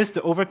many years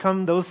to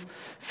overcome those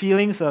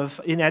feelings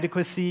of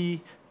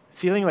inadequacy,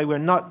 feeling like we're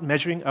not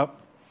measuring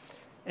up.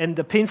 And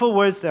the painful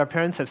words that our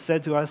parents have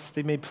said to us,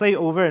 they may play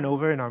over and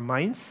over in our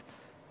minds,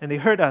 and they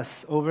hurt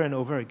us over and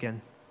over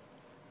again.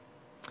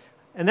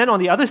 And then on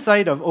the other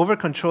side of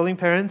over-controlling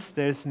parents,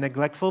 there's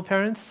neglectful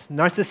parents,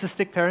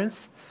 narcissistic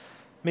parents.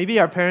 Maybe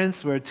our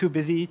parents were too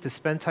busy to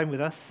spend time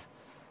with us,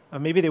 or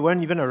maybe they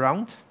weren't even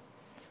around,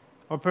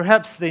 or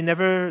perhaps they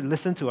never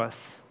listened to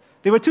us.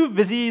 They were too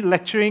busy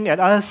lecturing at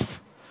us,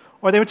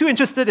 or they were too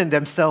interested in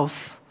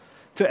themselves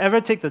to ever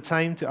take the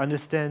time to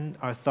understand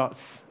our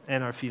thoughts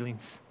and our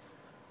feelings.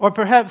 Or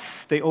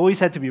perhaps they always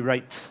had to be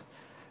right.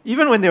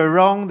 Even when they were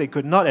wrong, they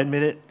could not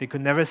admit it. They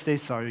could never say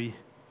sorry.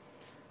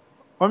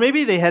 Or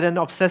maybe they had an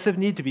obsessive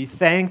need to be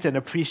thanked and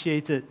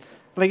appreciated.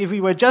 Like if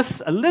we were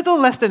just a little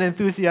less than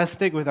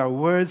enthusiastic with our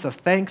words of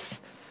thanks,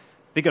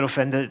 they got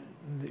offended.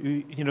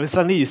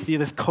 Suddenly you see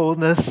this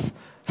coldness,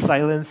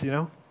 silence,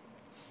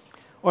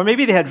 Or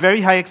maybe they had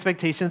very high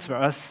expectations for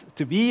us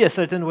to be a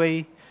certain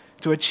way,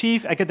 to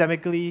achieve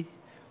academically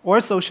or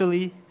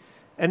socially,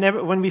 and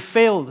when we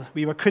failed,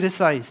 we were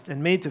criticized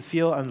and made to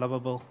feel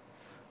unlovable.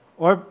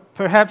 Or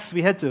perhaps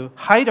we had to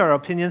hide our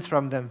opinions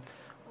from them,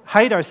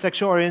 hide our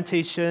sexual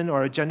orientation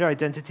or our gender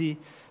identity,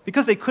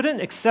 because they couldn't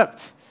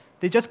accept,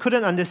 they just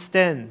couldn't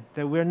understand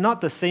that we're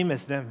not the same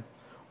as them.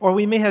 Or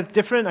we may have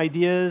different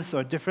ideas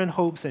or different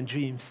hopes and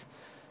dreams.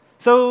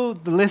 So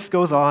the list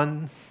goes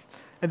on,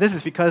 and this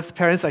is because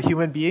parents are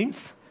human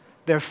beings.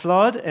 They're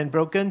flawed and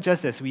broken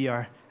just as we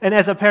are. And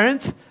as a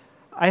parent,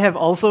 I have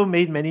also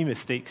made many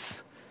mistakes.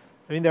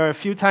 There are a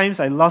few times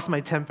I lost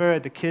my temper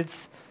at the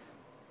kids,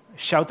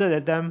 shouted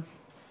at them,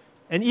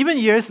 and even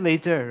years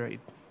later, right,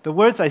 the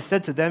words I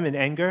said to them in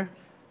anger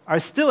are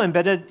still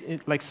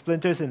embedded like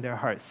splinters in their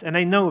hearts. And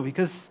I know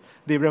because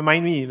they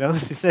remind me,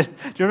 they said,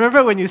 "Do you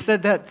remember when you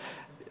said that?"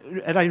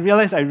 And I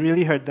realized I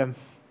really hurt them.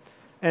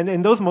 And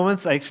in those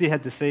moments, I actually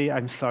had to say,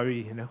 "I'm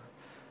sorry."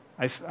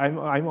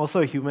 I'm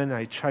also a human.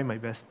 I try my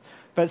best.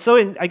 But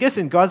so, I guess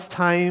in God's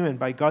time and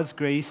by God's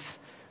grace,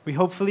 we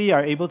hopefully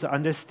are able to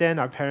understand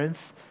our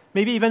parents,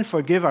 maybe even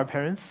forgive our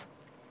parents.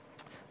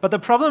 But the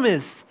problem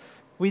is,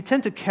 we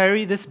tend to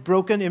carry this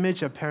broken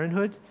image of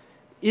parenthood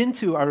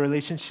into our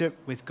relationship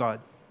with God.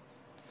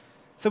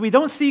 So we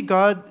don't see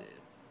God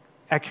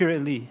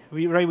accurately.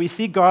 We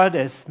see God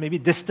as maybe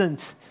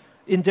distant,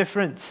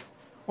 indifferent,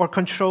 or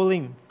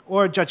controlling,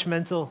 or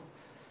judgmental,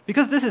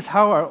 because this is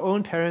how our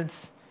own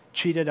parents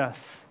treated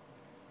us.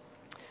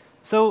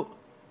 So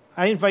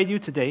I invite you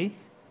today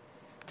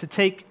to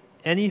take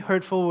any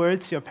hurtful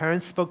words your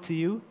parents spoke to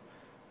you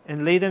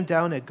and lay them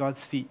down at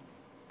God's feet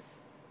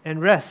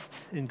and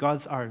rest in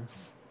God's arms.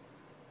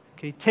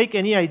 Okay, take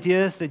any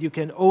ideas that you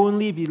can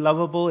only be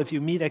lovable if you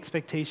meet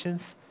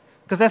expectations,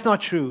 because that's not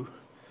true.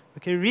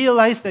 Okay,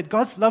 realize that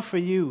God's love for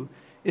you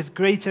is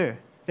greater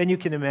than you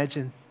can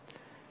imagine.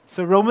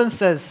 So Romans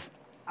says,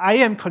 "I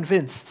am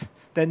convinced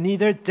that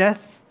neither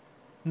death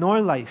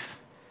nor life,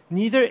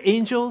 neither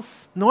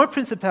angels nor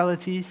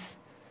principalities,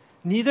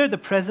 neither the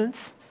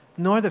present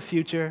nor the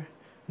future,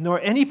 nor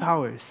any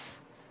powers,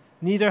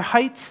 neither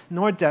height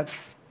nor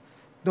depth,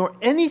 nor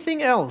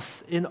anything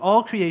else in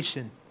all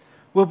creation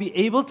will be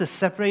able to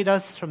separate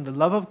us from the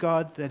love of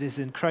God that is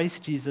in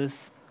Christ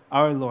Jesus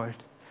our Lord."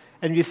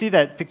 And you see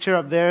that picture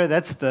up there,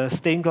 that's the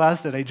stained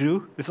glass that I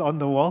drew. It's on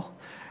the wall.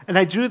 And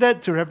I drew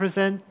that to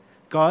represent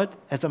God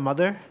as a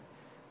mother,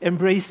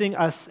 embracing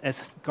us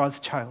as God's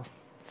child.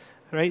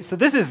 Right? So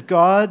this is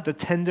God, the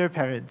tender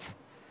parent.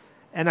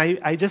 And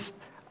I just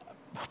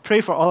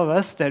pray for all of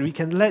us that we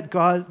can let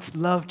God's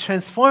love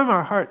transform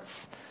our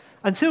hearts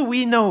until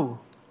we know,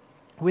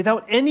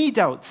 without any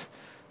doubt,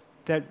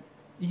 that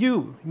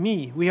you,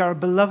 me, we are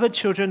beloved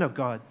children of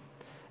God.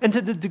 And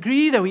to the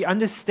degree that we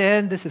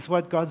understand this is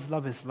what God's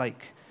love is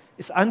like,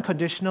 it's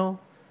unconditional,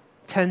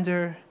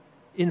 tender,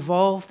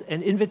 involved,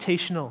 and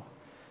invitational.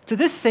 To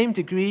this same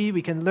degree,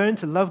 we can learn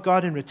to love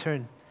God in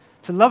return,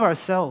 to love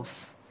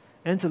ourselves,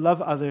 and to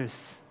love others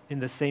in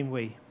the same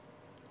way.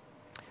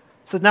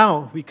 So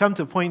now we come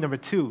to point number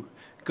 2,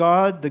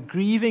 God, the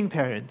grieving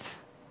parent.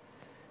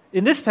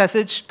 In this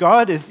passage,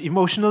 God is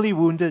emotionally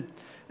wounded,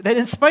 that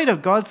in spite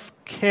of God's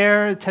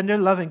care, tender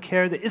love and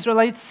care, the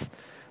Israelites,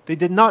 they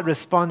did not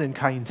respond in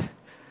kind.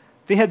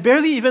 They had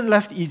barely even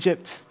left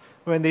Egypt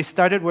when they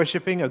started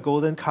worshipping a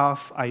golden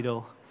calf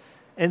idol.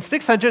 And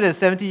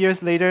 670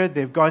 years later,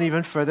 they've gone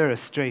even further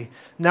astray.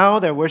 Now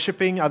they're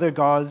worshipping other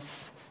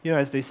gods,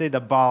 as they say, the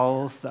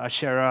Baals, the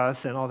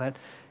Asherahs, and all that,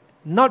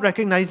 not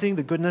recognizing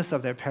the goodness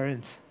of their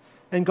parent.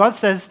 And God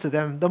says to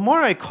them, the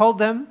more I called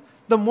them,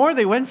 the more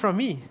they went from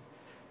me.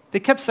 They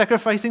kept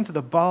sacrificing to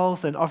the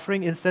Baals and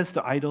offering incense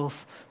to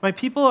idols. My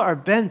people are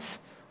bent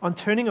on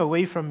turning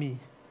away from me.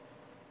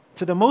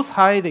 To the Most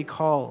High they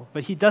call,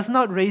 but He does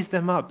not raise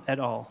them up at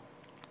all.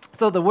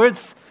 So the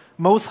words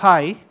Most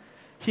High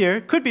here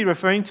could be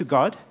referring to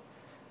God,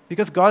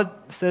 because God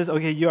says,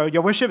 okay,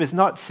 your worship is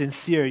not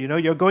sincere.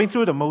 You're going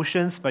through the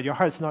motions, but your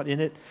heart's not in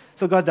it,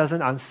 so God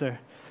doesn't answer.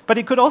 But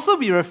it could also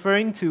be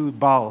referring to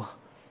Baal,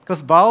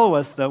 because Baal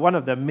was one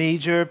of the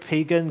major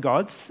pagan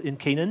gods in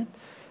Canaan,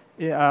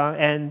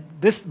 and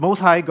this Most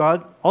High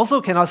God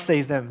also cannot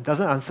save them,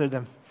 doesn't answer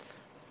them.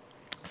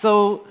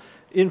 So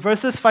in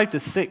verses 5 to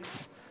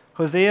 6,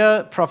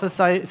 Hosea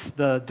prophesies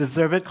the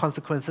deserved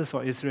consequences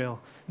for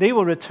Israel. They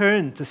will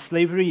return to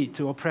slavery,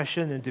 to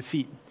oppression and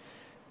defeat.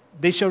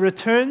 They shall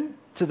return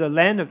to the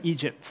land of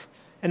Egypt,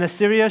 and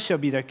Assyria shall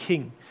be their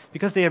king,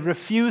 because they have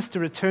refused to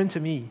return to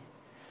me.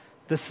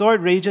 The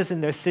sword rages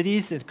in their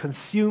cities, it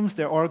consumes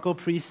their oracle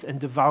priests and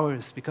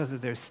devours because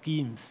of their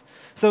schemes.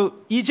 So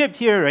Egypt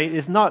here, right,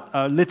 is not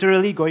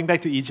literally going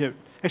back to Egypt.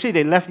 Actually,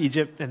 they left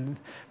Egypt,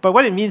 but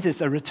what it means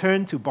is a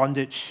return to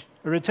bondage,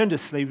 a return to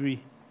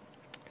slavery.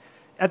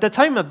 At the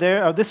time of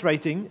this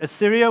writing,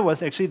 Assyria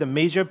was actually the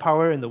major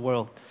power in the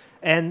world.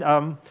 And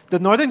the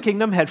northern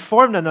kingdom had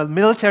formed a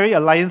military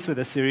alliance with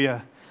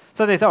Assyria.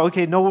 So they thought,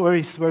 okay, no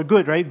worries, we're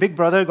good, right? Big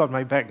brother got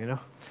my back,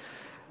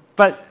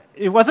 But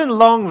it wasn't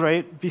long,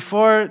 right,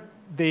 before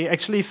they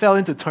actually fell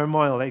into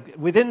turmoil. Like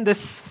within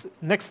this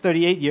next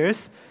 38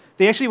 years,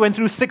 they actually went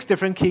through 6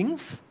 different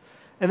kings.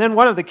 And then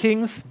one of the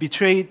kings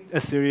betrayed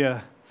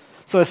Assyria.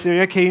 So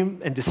Assyria came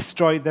and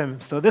destroyed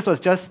them. So this was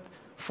just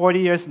 40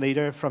 years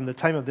later from the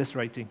time of this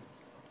writing.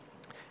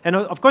 And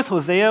of course,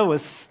 Hosea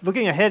was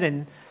looking ahead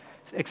and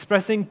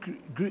expressing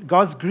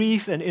God's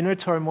grief and inner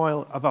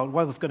turmoil about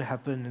what was going to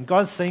happen. And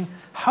God's saying,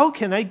 how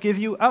can I give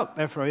you up,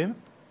 Ephraim?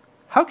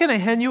 How can I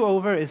hand you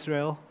over,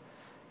 Israel?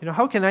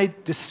 How can I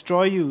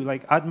destroy you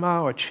like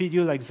Admah or treat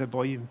you like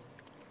Zeboim?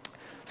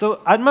 So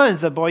Admah and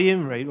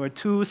Zeboim, right, were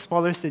 2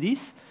 smaller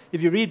cities.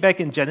 If you read back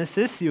in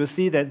Genesis, you will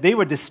see that they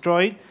were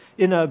destroyed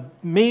in a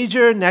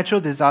major natural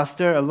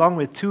disaster along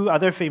with 2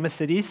 other famous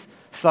cities,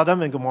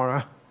 Sodom and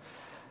Gomorrah.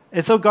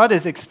 And so God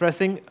is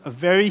expressing a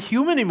very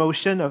human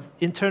emotion of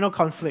internal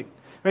conflict.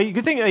 Right? You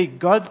could think, hey,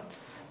 God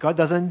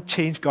doesn't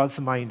change God's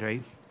mind,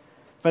 right?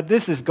 But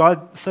this is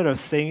God sort of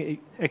saying,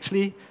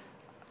 actually,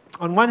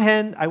 on one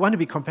hand, I want to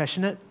be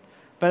compassionate,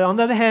 but on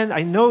the other hand,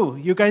 I know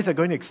you guys are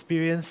going to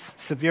experience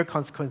severe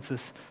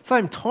consequences. So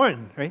I'm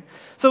torn, right?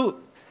 So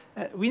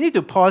we need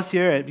to pause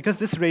here because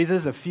this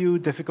raises a few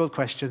difficult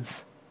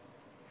questions.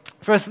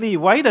 Firstly,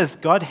 why does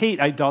God hate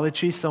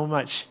idolatry so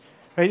much?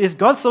 Right? Is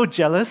God so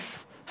jealous,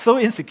 so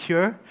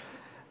insecure?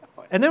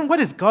 And then what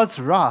is God's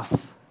wrath?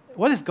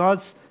 What is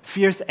God's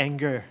fierce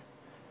anger?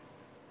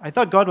 I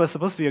thought God was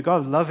supposed to be a God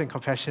of love and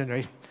compassion,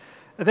 right?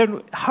 And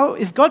then how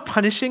is God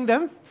punishing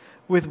them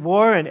with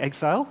war and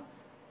exile?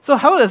 So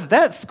how does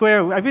that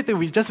square everything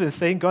we've just been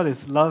saying? God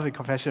is love and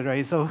compassion,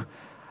 right?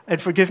 And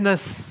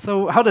forgiveness.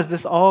 So how does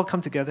this all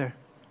come together?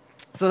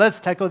 So let's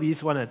tackle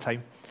these one at a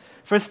time.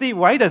 Firstly,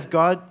 why does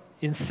God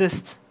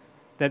insist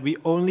that we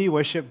only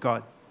worship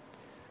God?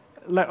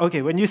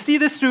 Okay, when you see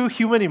this through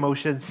human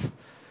emotions,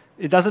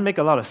 it doesn't make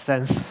a lot of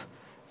sense.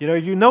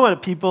 You know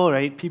what people,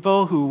 right?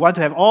 People who want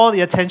to have all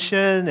the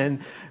attention and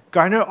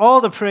garner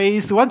all the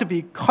praise, who want to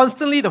be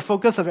constantly the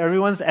focus of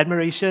everyone's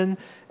admiration,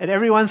 and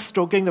everyone's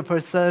stroking the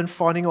person,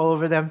 fawning all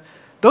over them.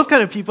 Those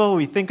kind of people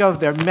we think of,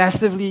 they're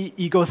massively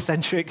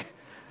egocentric.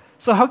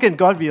 So how can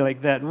God be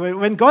like that?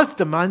 When God's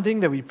demanding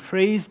that we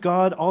praise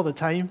God all the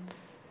time,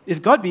 is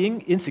God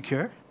being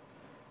insecure?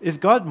 Is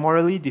God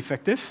morally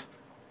defective?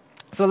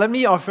 So let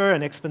me offer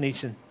an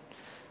explanation.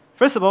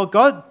 First of all,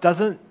 God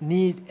doesn't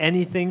need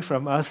anything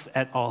from us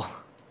at all.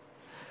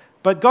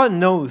 But God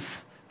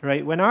knows,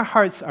 right? When our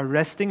hearts are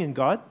resting in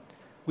God,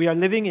 we are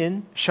living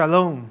in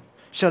shalom.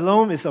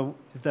 Shalom is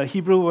the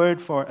Hebrew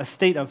word for a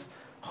state of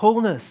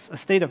wholeness, a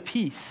state of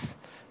peace,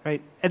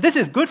 right? And this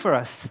is good for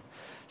us.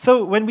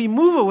 So when we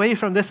move away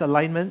from this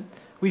alignment,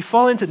 we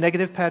fall into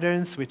negative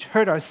patterns which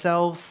hurt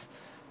ourselves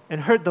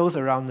and hurt those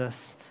around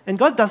us. And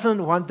God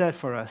doesn't want that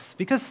for us,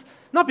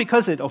 not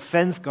because it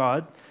offends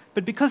God,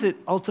 but because it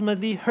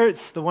ultimately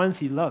hurts the ones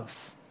He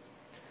loves.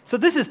 So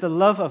this is the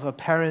love of a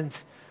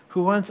parent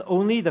who wants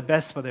only the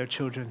best for their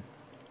children.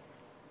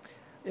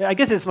 I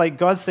guess it's like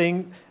God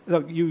saying,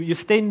 look, you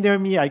stay near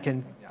me,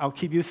 I'll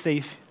keep you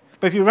safe.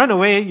 But if you run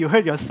away, you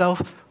hurt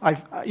yourself, I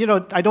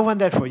don't want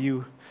that for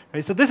you.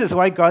 Right? So this is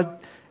why God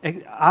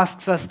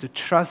asks us to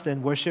trust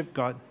and worship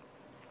God.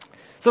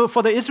 So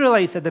for the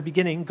Israelites at the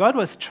beginning, God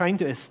was trying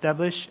to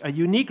establish a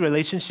unique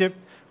relationship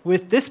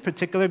with this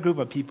particular group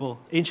of people,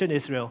 ancient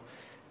Israel,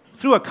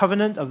 through a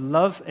covenant of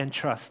love and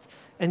trust.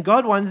 And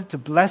God wanted to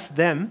bless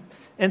them,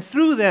 and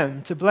through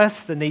them to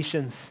bless the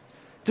nations,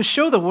 to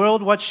show the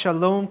world what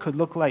shalom could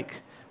look like,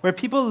 where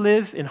people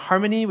live in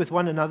harmony with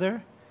one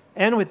another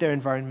and with their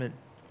environment.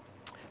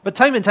 But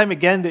time and time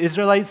again, the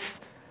Israelites,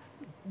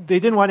 they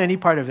didn't want any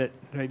part of it.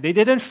 Right? They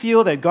didn't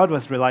feel that God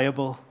was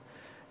reliable.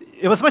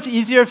 It was much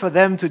easier for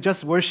them to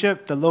just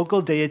worship the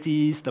local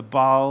deities, the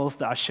Baals,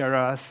 the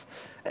Asherahs.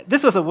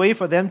 This was a way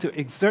for them to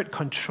exert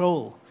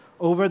control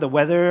over the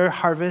weather,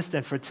 harvest,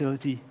 and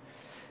fertility.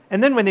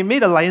 And then when they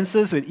made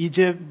alliances with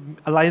Egypt,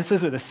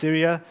 alliances with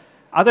Assyria,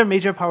 other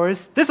major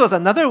powers, this was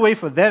another way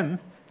for them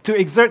to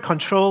exert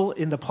control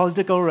in the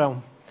political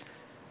realm.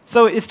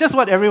 So it's just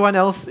what everyone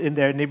else in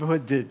their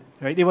neighborhood did,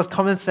 right? It was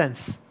common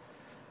sense.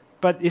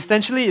 But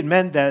essentially it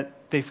meant that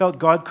they felt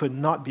God could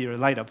not be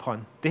relied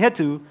upon. They had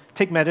to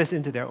take matters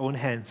into their own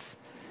hands.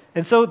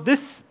 And so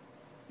this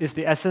is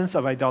the essence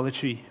of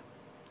idolatry.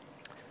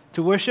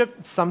 To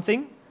worship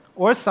something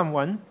or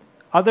someone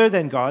other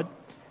than God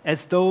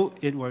as though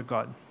it were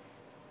God.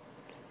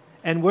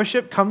 And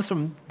worship comes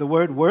from the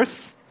word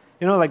worth,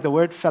 like the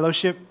word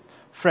fellowship,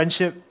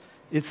 friendship.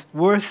 It's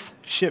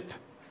worthship.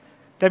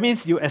 That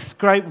means you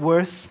ascribe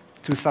worth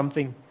to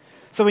something.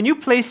 So when you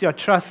place your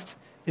trust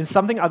in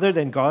something other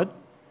than God,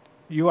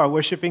 you are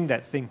worshiping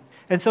that thing.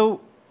 And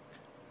so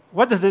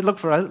what does it look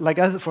for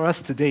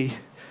us today?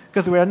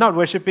 Because we are not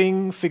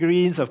worshiping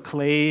figurines of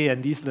clay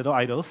and these little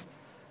idols.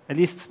 At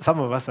least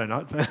some of us are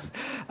not.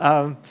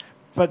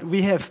 But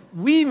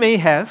we may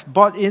have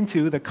bought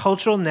into the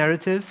cultural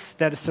narratives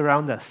that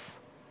surround us.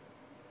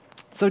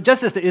 So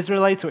just as the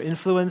Israelites were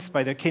influenced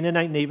by their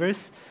Canaanite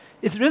neighbors,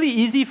 it's really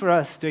easy for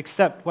us to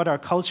accept what our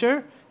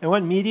culture and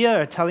what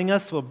media are telling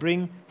us will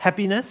bring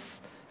happiness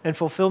and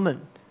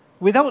fulfillment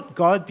without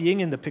God being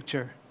in the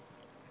picture.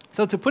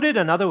 So to put it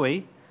another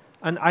way,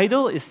 an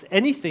idol is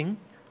anything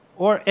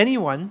or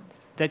anyone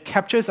that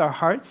captures our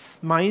hearts,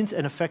 minds,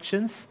 and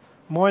affections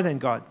more than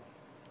God.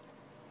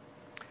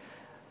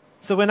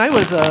 So when I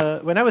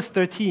was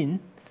 13,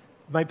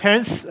 my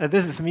parents,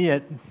 this is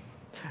me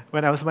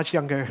when I was much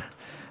younger,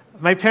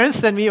 my parents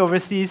sent me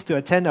overseas to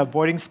attend a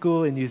boarding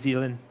school in New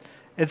Zealand.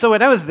 And so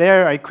when I was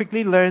there, I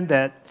quickly learned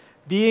that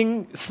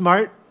being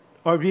smart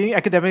or being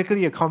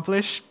academically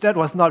accomplished, that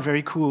was not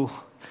very cool.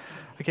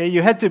 Okay,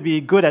 you had to be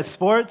good at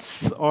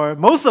sports, or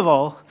most of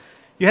all,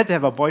 you had to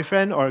have a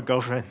boyfriend or a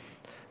girlfriend.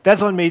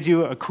 That's what made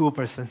you a cool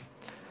person.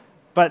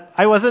 But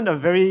I was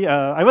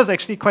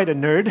actually quite a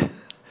nerd,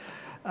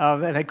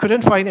 and I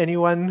couldn't find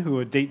anyone who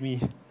would date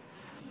me.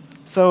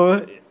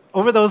 So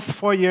over those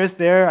 4 years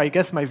there, I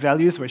guess my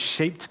values were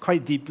shaped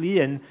quite deeply,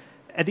 and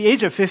at the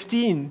age of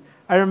 15,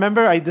 I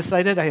remember I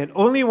decided I had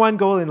only one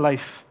goal in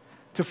life,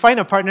 to find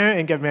a partner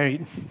and get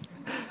married.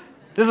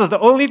 This was the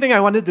only thing I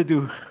wanted to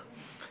do.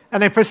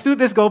 And I pursued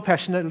this goal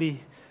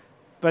passionately.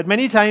 But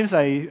many times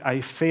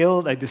I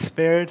failed, I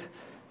despaired.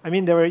 I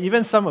mean, there were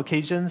even some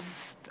occasions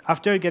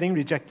after getting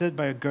rejected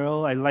by a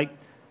girl I liked,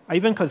 I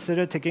even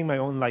considered taking my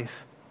own life.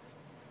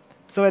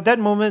 So at that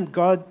moment,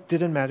 God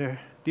didn't matter.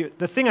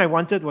 The thing I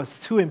wanted was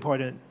too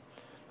important.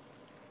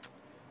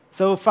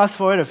 So fast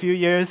forward a few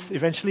years,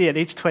 eventually at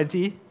age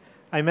 20,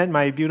 I met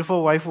my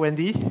beautiful wife,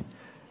 Wendy,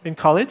 in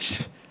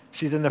college.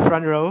 She's in the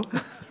front row.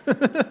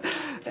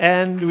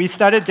 And we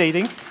started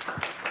dating.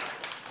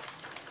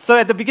 So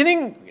at the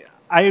beginning,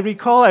 I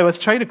recall I was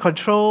trying to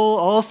control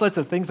all sorts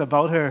of things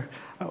about her.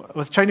 I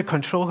was trying to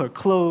control her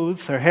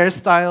clothes, her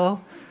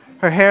hairstyle,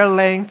 her hair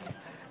length,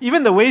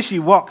 even the way she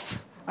walked.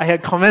 I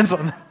had comments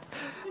on.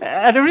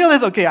 And I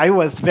realized, okay, I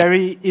was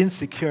very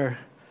insecure.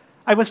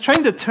 I was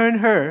trying to turn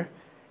her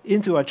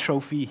into a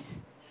trophy,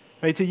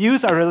 right? To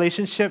use our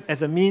relationship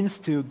as a means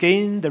to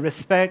gain the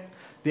respect,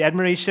 the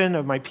admiration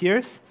of my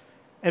peers,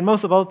 and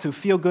most of all, to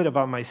feel good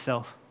about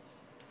myself.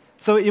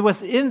 So it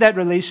was in that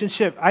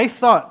relationship I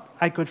thought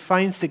I could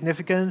find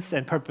significance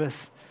and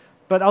purpose,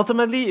 but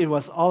ultimately it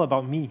was all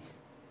about me.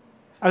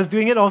 I was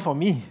doing it all for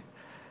me,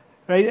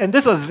 right? And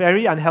this was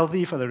very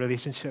unhealthy for the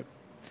relationship.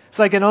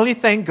 So I can only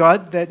thank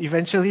God that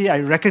eventually I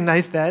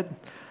recognized that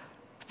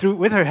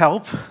with her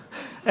help,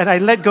 and I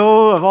let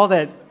go of all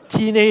that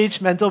teenage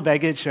mental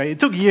baggage, right? It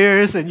took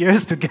years and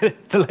years to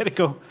let it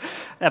go.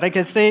 And I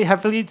can say,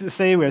 happily to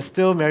say, we're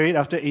still married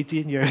after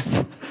 18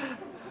 years.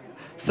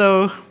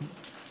 So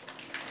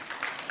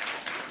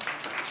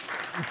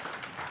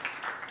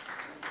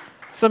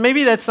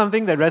maybe that's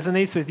something that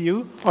resonates with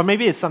you, or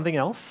maybe it's something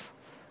else.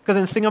 Because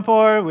in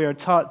Singapore, we are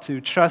taught to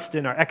trust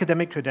in our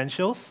academic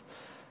credentials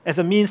as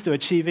a means to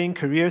achieving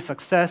career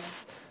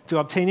success, to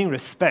obtaining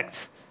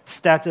respect,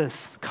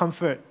 status,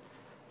 comfort,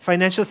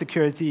 financial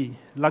security,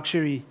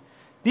 luxury.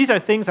 These are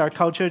things our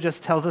culture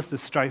just tells us to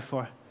strive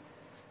for.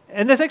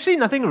 And there's actually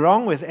nothing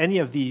wrong with any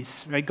of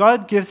these, right?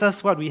 God gives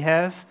us what we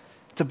have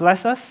to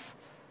bless us,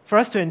 for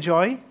us to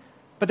enjoy,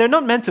 but they're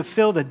not meant to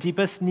fill the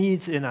deepest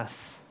needs in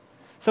us.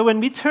 So when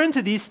we turn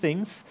to these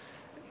things,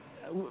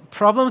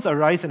 problems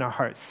arise in our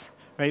hearts,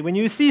 right? When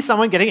you see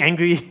someone getting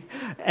angry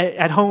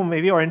at home,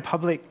 maybe, or in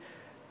public,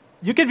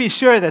 you can be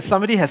sure that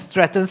somebody has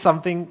threatened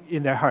something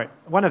in their heart,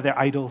 one of their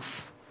idols.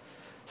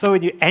 So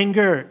when you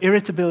anger,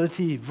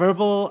 irritability,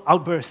 verbal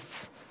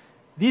outbursts,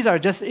 these are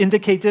just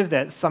indicative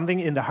that something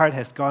in the heart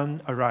has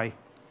gone awry.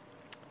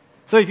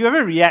 So if you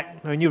ever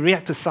react, when you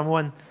react to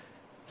someone,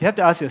 you have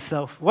to ask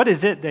yourself, what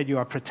is it that you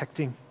are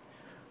protecting?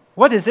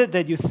 What is it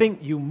that you think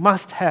you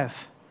must have?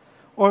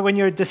 Or when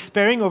you're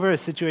despairing over a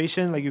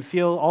situation, like you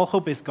feel all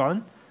hope is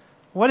gone,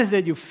 what is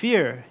it you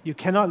fear you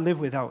cannot live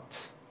without?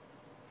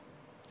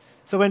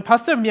 So when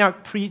Pastor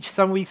Miak preached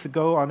some weeks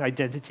ago on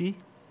identity,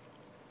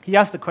 he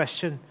asked the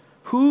question,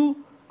 who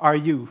are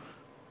you?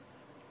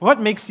 What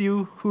makes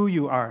you who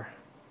you are?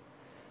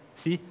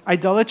 See,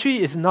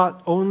 idolatry is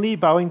not only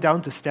bowing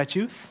down to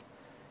statues,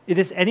 it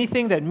is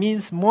anything that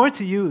means more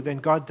to you than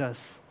God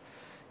does.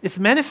 It's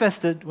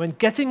manifested when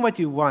getting what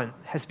you want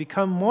has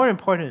become more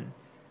important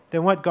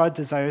than what God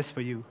desires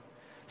for you.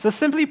 So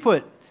simply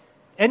put,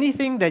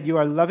 anything that you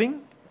are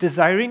loving,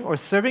 desiring, or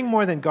serving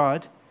more than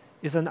God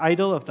is an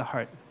idol of the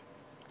heart.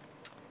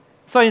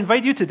 So I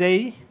invite you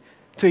today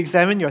to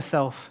examine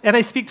yourself, and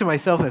I speak to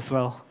myself as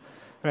well,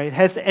 right?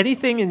 Has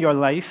anything in your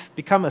life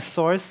become a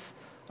source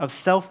of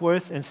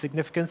self-worth and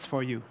significance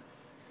for you?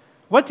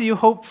 What do you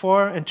hope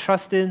for and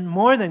trust in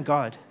more than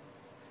God?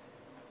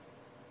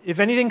 If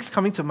anything's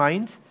coming to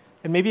mind,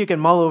 and maybe you can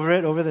mull over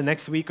it over the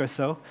next week or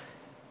so,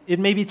 it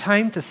may be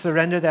time to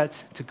surrender that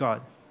to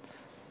God.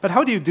 But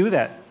how do you do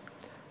that?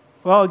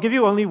 Well, I'll give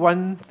you only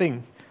one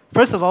thing.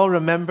 First of all,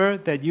 remember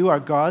that you are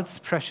God's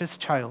precious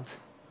child.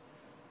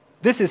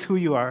 This is who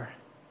you are.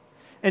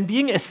 And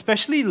being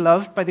especially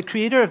loved by the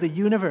Creator of the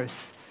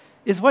universe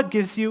is what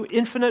gives you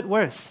infinite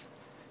worth.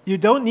 You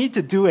don't need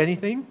to do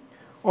anything,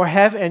 or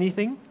have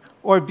anything,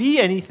 or be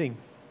anything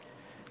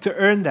to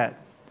earn that.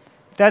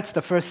 That's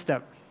the first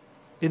step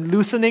in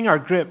loosening our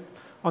grip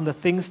on the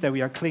things that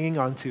we are clinging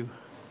on to.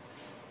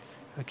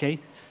 Okay?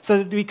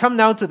 So we come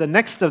now to the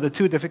next of the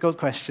two difficult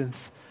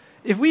questions.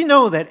 If we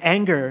know that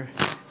anger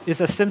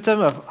is a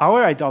symptom of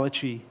our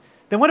idolatry,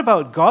 then what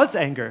about God's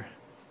anger?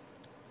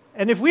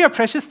 And if we are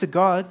precious to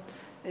God,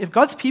 if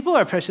God's people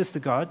are precious to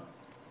God,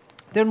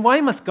 then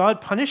why must God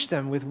punish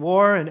them with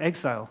war and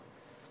exile?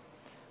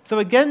 So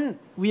again,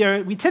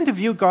 we tend to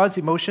view God's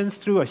emotions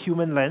through a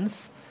human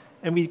lens,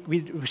 and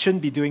we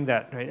shouldn't be doing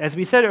that, right? As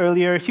we said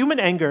earlier, human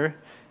anger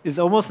is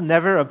almost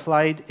never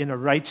applied in a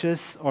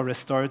righteous or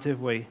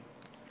restorative way.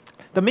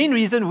 The main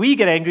reason we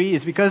get angry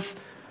is because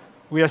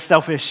we are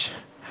selfish.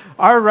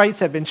 Our rights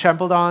have been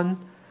trampled on,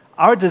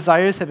 our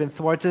desires have been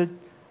thwarted,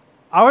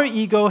 our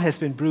ego has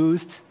been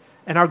bruised,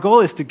 and our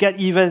goal is to get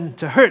even,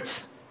 to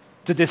hurt,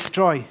 to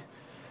destroy.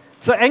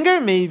 So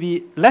anger may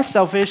be less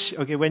selfish,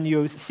 okay, when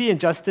you see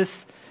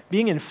injustice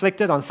being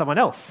inflicted on someone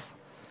else.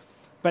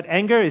 But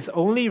anger is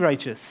only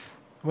righteous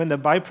when the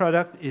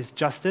byproduct is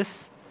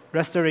justice,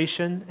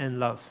 restoration, and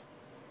love.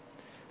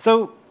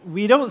 So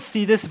we don't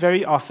see this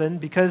very often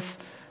because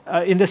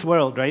in this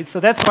world, right? So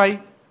that's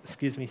why,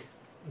 excuse me,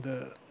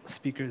 the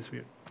speaker is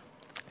weird.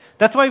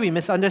 That's why we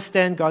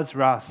misunderstand God's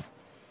wrath.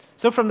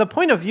 So from the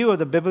point of view of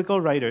the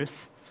biblical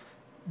writers,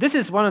 this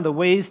is one of the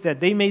ways that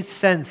they made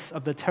sense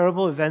of the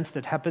terrible events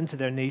that happened to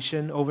their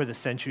nation over the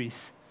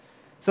centuries.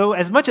 So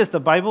as much as the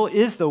Bible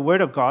is the Word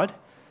of God,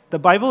 the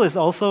Bible is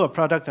also a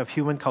product of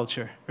human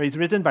culture. Right? It's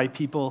written by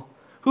people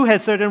who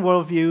had certain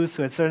worldviews,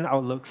 who had certain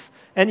outlooks,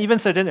 and even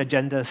certain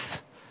agendas.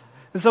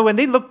 And so when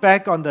they look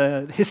back on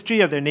the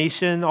history of their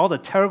nation, all the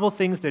terrible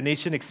things their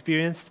nation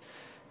experienced,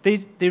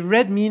 they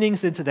read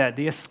meanings into that.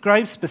 They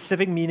ascribed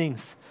specific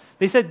meanings.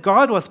 They said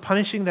God was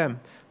punishing them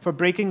for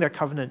breaking their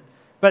covenant.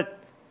 But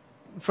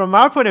from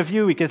our point of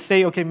view, we can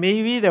say, okay,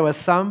 maybe there was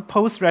some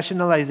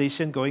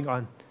post-rationalization going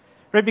on.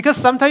 Right? Because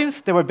sometimes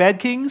there were bad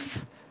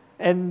kings,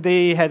 and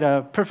they had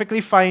a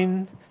perfectly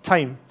fine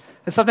time.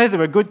 And sometimes there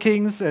were good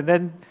kings, and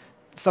then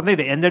something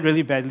they ended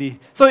really badly.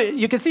 So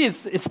you can see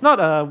it's not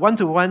a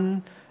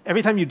one-to-one,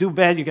 every time you do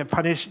bad, you get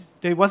punished.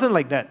 It wasn't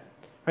like that.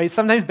 Right?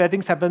 Sometimes bad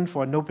things happen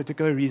for no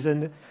particular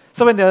reason.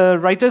 So when the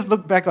writers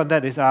look back on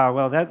that, they say,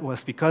 well, that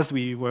was because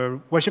we were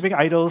worshipping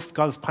idols,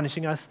 God was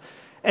punishing us.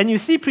 And you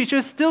see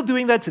preachers still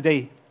doing that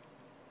today.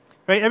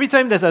 Right? Every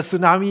time there's a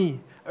tsunami,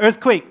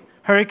 earthquake,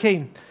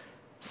 hurricane,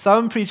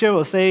 Some preacher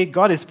will say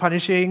God is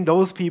punishing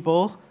those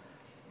people.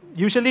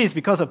 Usually it's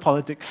because of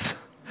politics.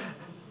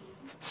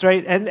 That's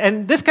right.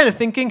 And this kind of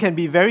thinking can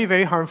be very,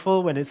 very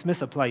harmful when it's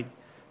misapplied.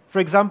 For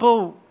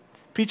example,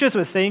 preachers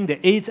were saying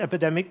the AIDS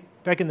epidemic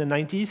back in the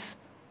 90s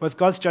was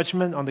God's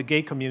judgment on the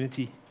gay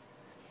community.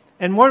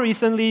 And more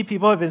recently,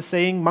 people have been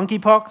saying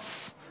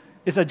monkeypox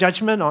is a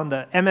judgment on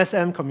the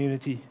MSM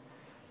community.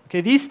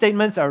 Okay, these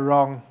statements are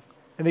wrong,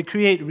 and they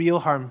create real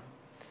harm.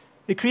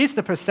 It creates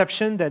the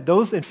perception that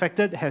those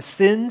infected have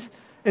sinned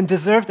and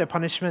deserve their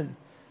punishment.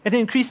 And it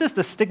increases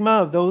the stigma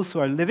of those who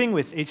are living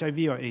with HIV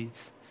or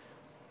AIDS.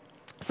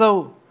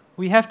 So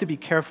we have to be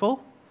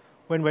careful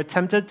when we're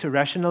tempted to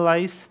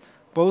rationalize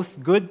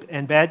both good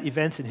and bad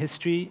events in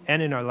history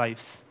and in our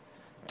lives.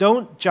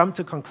 Don't jump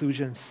to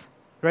conclusions,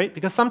 right?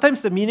 Because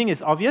sometimes the meaning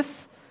is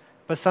obvious,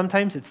 but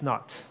sometimes it's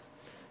not.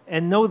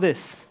 And know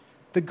this,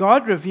 the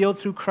God revealed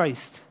through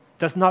Christ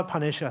does not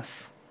punish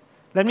us.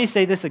 Let me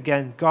say this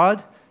again,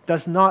 God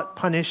does not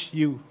punish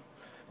you.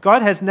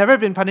 God has never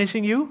been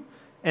punishing you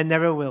and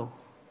never will.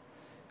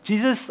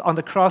 Jesus on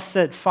the cross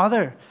said,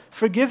 Father,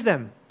 forgive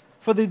them,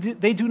 for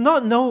they do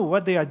not know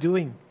what they are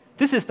doing.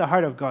 This is the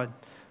heart of God.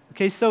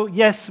 Okay, so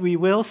yes, we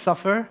will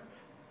suffer,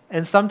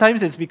 and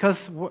sometimes it's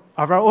because of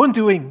our own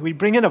doing. We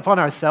bring it upon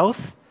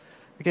ourselves.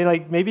 Okay,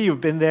 like maybe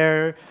you've been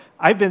there,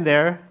 I've been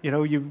there,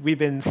 we've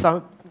been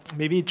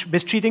maybe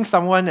mistreating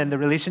someone and the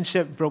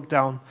relationship broke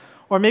down.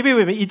 Or maybe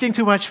we've been eating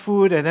too much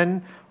food and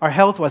then our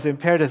health was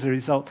impaired as a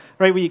result.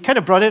 Right? We kind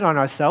of brought it on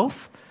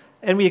ourselves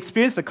and we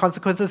experienced the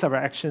consequences of our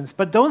actions.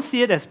 But don't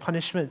see it as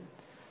punishment.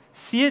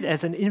 See it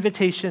as an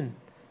invitation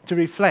to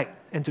reflect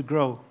and to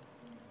grow.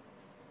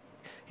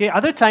 Okay,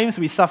 other times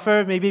we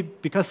suffer maybe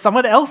because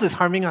someone else is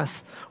harming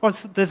us or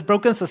there's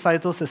broken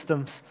societal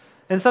systems.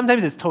 And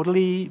sometimes it's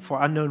totally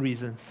for unknown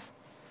reasons.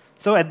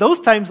 So at those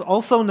times,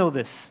 also know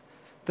this.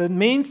 The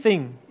main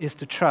thing is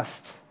to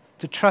trust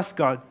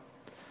God.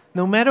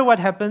 No matter what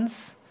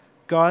happens,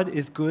 God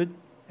is good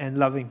and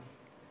loving.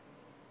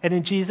 And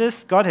in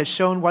Jesus, God has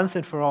shown once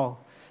and for all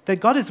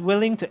that God is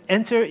willing to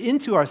enter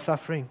into our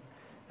suffering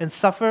and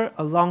suffer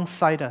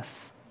alongside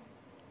us.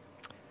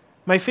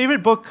 My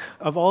favorite book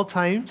of all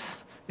times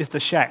is The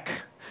Shack.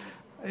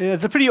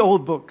 It's a pretty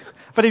old book,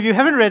 but if you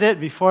haven't read it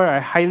before, I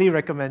highly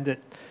recommend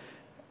it.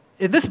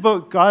 In this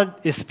book, God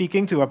is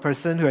speaking to a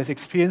person who has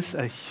experienced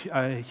a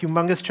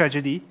humongous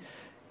tragedy,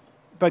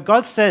 but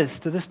God says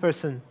to this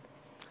person,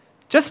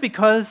 just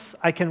because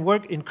I can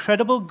work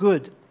incredible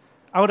good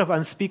out of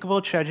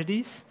unspeakable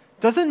tragedies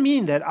doesn't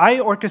mean that I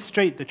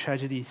orchestrate the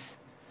tragedies.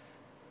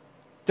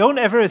 Don't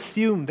ever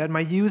assume that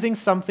my using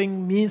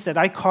something means that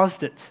I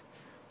caused it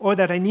or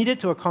that I need it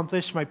to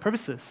accomplish my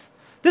purposes.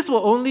 This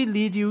will only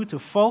lead you to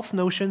false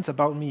notions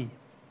about me.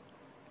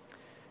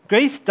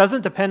 Grace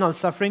doesn't depend on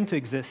suffering to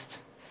exist.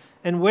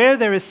 And where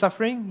there is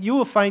suffering, you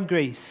will find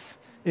grace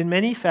in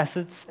many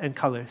facets and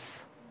colors.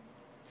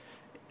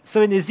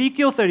 So in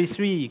Ezekiel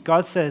 33,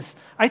 God says,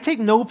 I take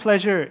no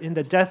pleasure in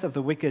the death of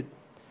the wicked.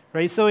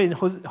 Right? So in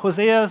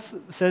Hosea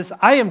says,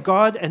 I am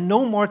God and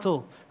no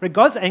mortal. Right?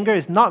 God's anger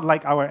is not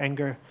like our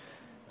anger.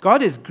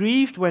 God is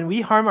grieved when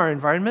we harm our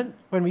environment,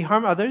 when we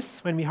harm others,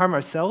 when we harm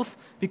ourselves,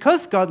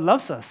 because God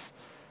loves us.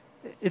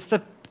 It's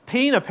the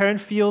pain a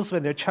parent feels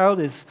when their child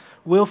is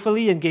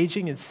willfully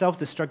engaging in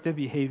self-destructive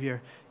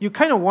behavior. You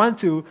kind of want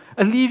to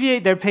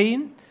alleviate their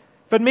pain,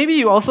 but maybe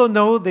you also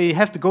know they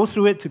have to go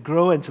through it to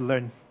grow and to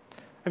learn.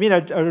 I mean,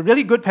 a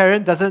really good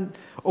parent doesn't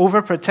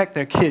overprotect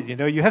their kid.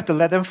 You have to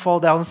let them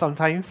fall down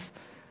sometimes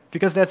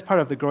because that's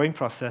part of the growing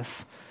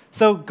process.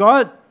 So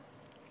God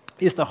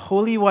is the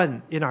Holy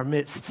One in our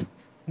midst.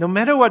 No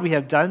matter what we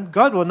have done,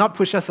 God will not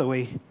push us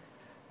away.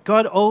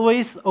 God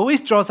always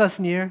draws us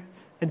near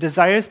and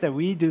desires that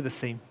we do the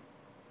same,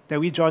 that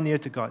we draw near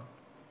to God.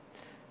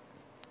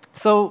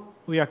 So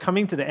we are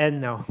coming to the end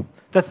now.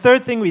 The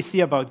third thing we see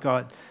about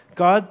God,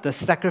 the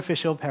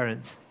sacrificial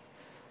parent.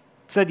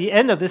 So at the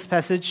end of this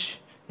passage,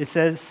 it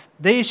says,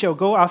 they shall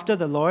go after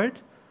the Lord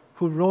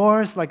who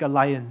roars like a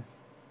lion.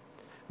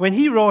 When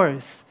he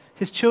roars,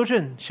 his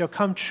children shall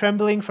come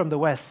trembling from the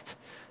west.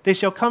 They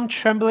shall come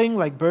trembling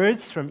like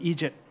birds from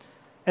Egypt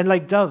and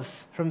like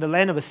doves from the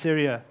land of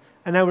Assyria.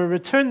 And I will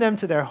return them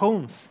to their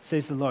homes,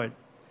 says the Lord.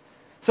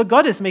 So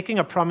God is making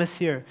a promise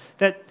here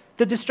that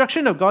the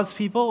destruction of God's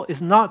people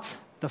is not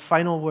the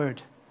final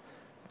word.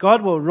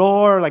 God will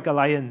roar like a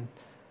lion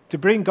to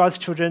bring God's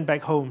children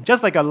back home,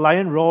 just like a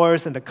lion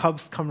roars and the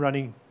cubs come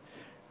running.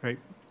 Right?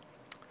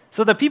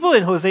 So the people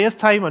in Hosea's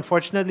time,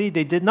 unfortunately,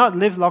 they did not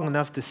live long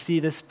enough to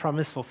see this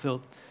promise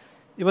fulfilled.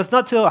 It was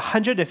not till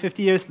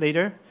 150 years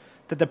later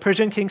that the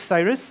Persian king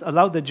Cyrus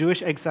allowed the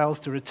Jewish exiles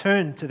to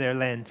return to their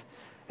land.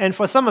 And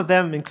for some of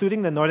them,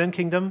 including the northern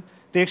kingdom,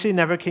 they actually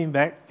never came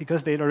back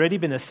because they had already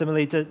been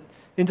assimilated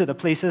into the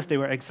places they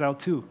were exiled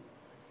to.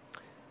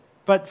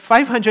 But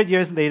 500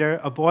 years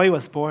later, a boy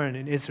was born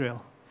in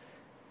Israel.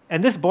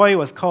 And this boy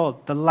was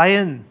called the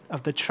Lion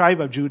of the tribe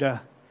of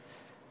Judah.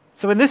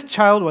 So when this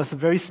child was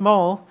very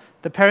small,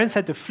 the parents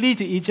had to flee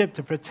to Egypt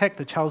to protect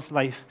the child's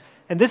life.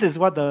 And this is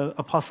what the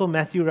Apostle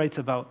Matthew writes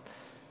about.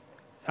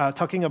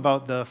 talking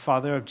about the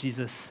father of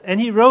Jesus. And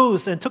he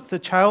rose and took the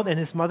child and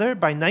his mother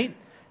by night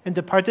and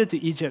departed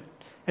to Egypt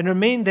and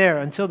remained there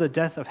until the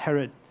death of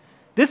Herod.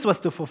 This was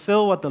to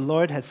fulfill what the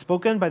Lord had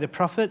spoken by the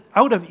prophet,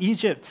 "Out of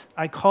Egypt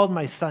I called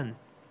my son."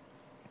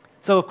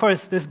 So, of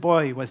course, this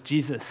boy was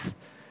Jesus.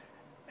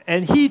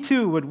 And he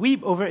too would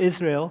weep over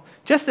Israel,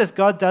 just as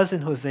God does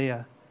in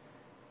Hosea.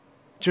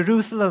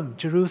 "Jerusalem,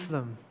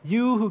 Jerusalem,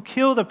 you who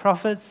kill the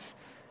prophets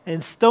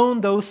and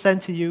stone those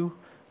sent to you,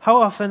 how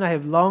often I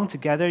have longed to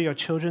gather your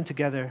children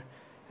together,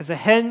 as a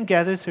hen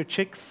gathers her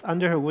chicks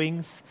under her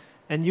wings,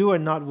 and you are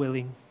not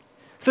willing."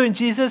 So in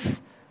Jesus,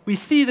 we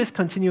see this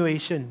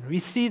continuation. We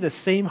see the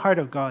same heart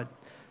of God,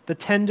 the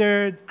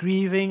tender,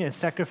 grieving, and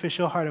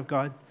sacrificial heart of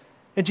God.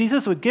 And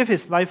Jesus would give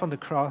his life on the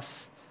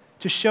cross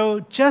to show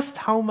just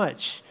how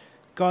much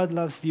God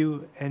loves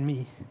you and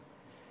me.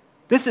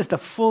 This is the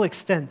full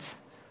extent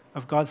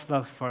of God's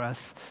love for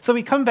us. So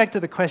we come back to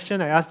the question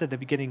I asked at the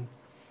beginning.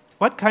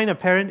 What kind of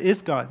parent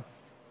is God?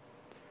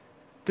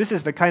 This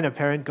is the kind of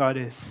parent God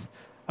is.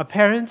 A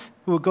parent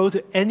who will go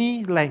to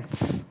any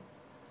lengths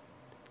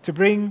to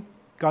bring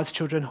God's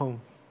children home.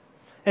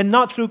 And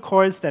not through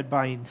cords that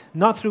bind,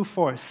 not through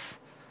force,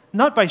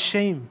 not by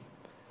shame,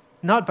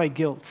 not by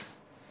guilt.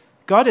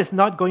 God is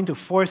not going to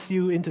force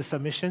you into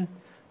submission.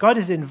 God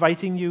is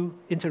inviting you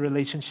into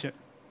relationship.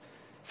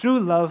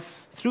 Through love,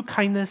 through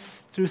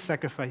kindness, through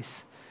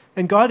sacrifice.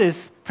 And God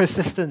is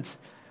persistent.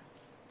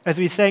 As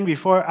we sang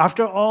before,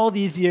 after all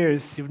these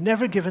years, you've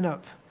never given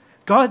up.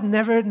 God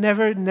never,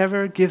 never,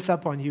 never gives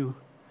up on you.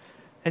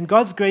 And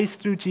God's grace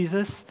through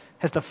Jesus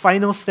has the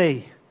final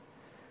say.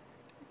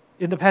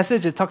 In the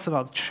passage, it talks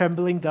about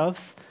trembling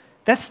doves.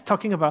 That's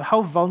talking about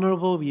how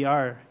vulnerable we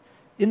are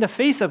in the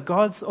face of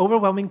God's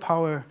overwhelming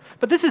power.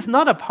 But this is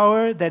not a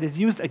power that is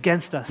used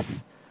against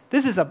us.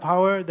 This is a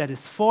power that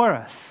is for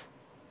us,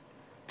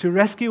 to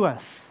rescue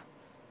us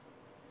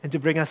and to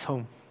bring us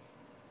home.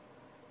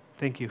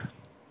 Thank you.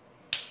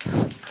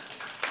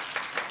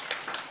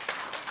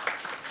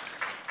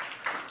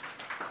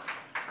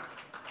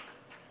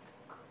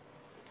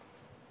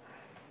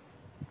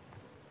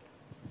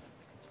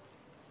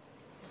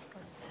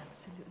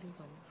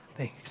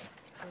 Thanks.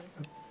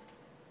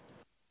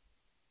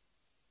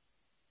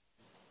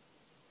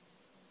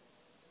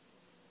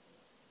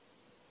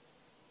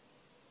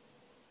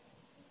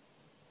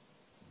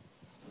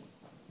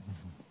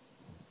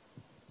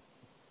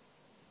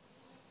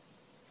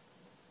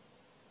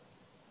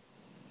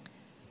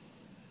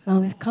 Now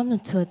we've come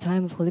to a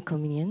time of Holy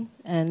Communion,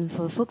 and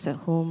for folks at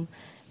home,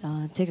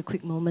 take a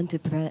quick moment to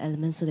prepare the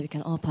elements so that we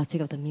can all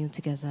partake of the meal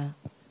together.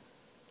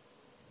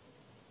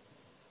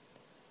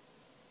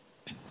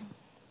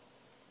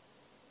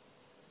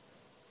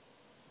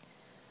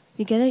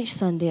 We gather each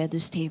Sunday at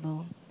this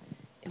table.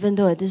 Even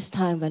though at this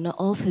time we're not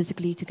all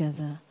physically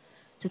together,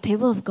 the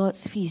table of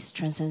God's feast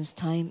transcends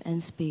time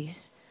and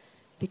space,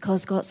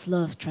 because God's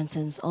love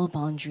transcends all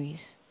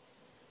boundaries.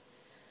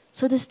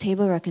 So this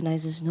table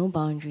recognizes no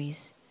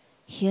boundaries.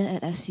 Here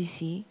at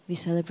FCC, we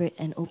celebrate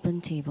an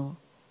open table.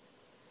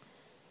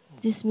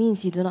 This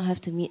means you do not have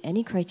to meet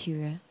any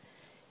criteria.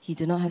 You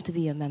do not have to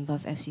be a member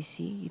of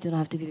FCC. You do not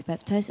have to be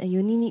baptized, and you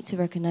only need to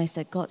recognize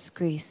that God's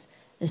grace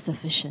is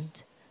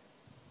sufficient.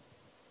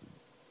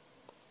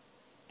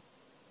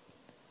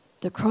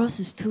 The cross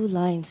is two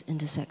lines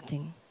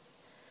intersecting.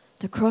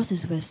 The cross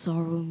is where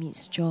sorrow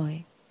meets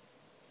joy,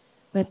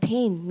 where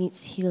pain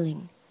meets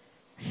healing,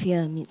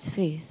 fear meets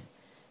faith,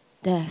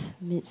 death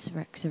meets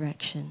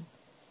resurrection,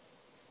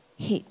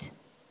 hate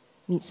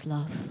meets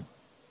love.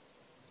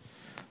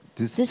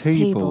 This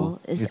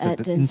table is at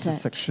the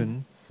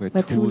intersection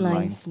where two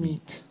lines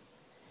meet.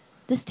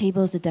 This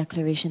table is the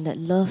declaration that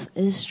love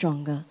is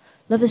stronger.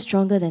 Love is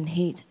stronger than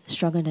hate,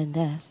 stronger than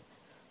death.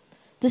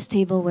 This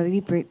table where we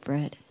break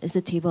bread is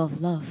the table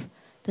of love,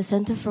 the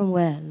center from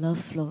where love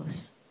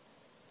flows.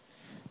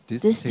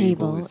 This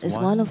table is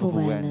one of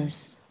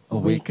awareness,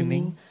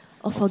 awakening,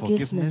 of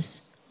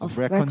forgiveness, of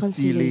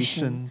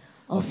reconciliation,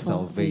 of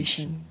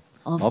salvation,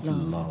 of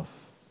love.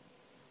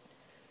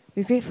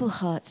 With grateful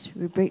hearts,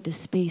 we break the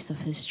space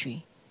of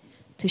history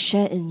to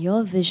share in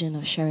your vision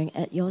of sharing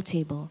at your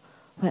table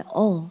where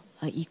all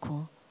are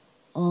equal,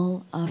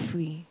 all are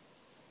free.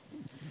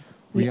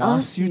 We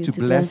ask you to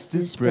bless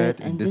this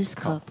bread and this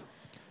cup.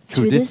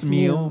 Through this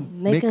meal,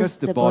 make us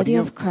the body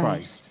of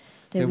Christ,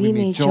 that we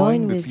may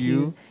join with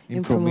you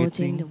in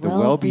promoting the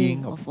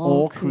well-being of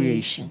all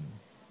creation.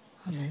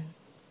 Amen.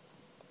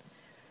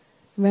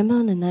 Remember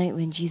on the night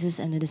when Jesus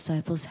and the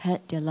disciples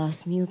had their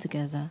last meal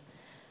together,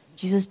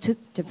 Jesus took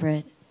the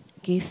bread,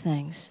 gave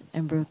thanks,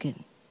 and broke it.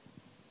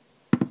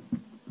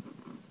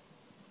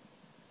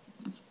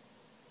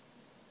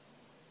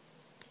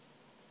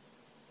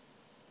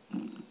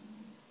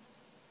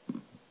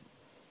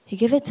 He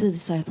gave it to the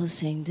disciples,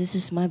 saying, "This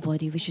is my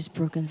body, which is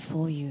broken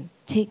for you.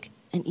 Take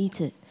and eat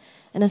it,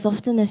 and as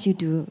often as you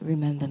do,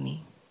 remember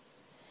me."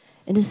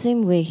 In the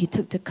same way, he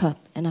took the cup,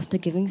 and after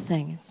giving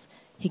thanks,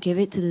 he gave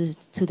it to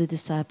the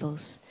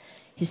disciples.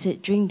 He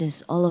said, "Drink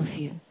this, all of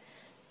you.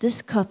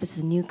 This cup is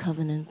the new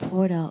covenant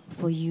poured out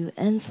for you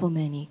and for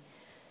many.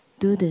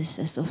 Do this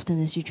as often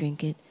as you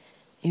drink it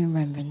in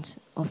remembrance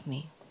of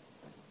me.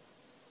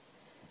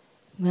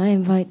 May I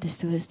invite the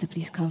stewards to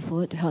please come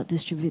forward to help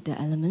distribute the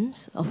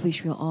elements of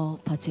which we will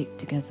all partake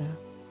together.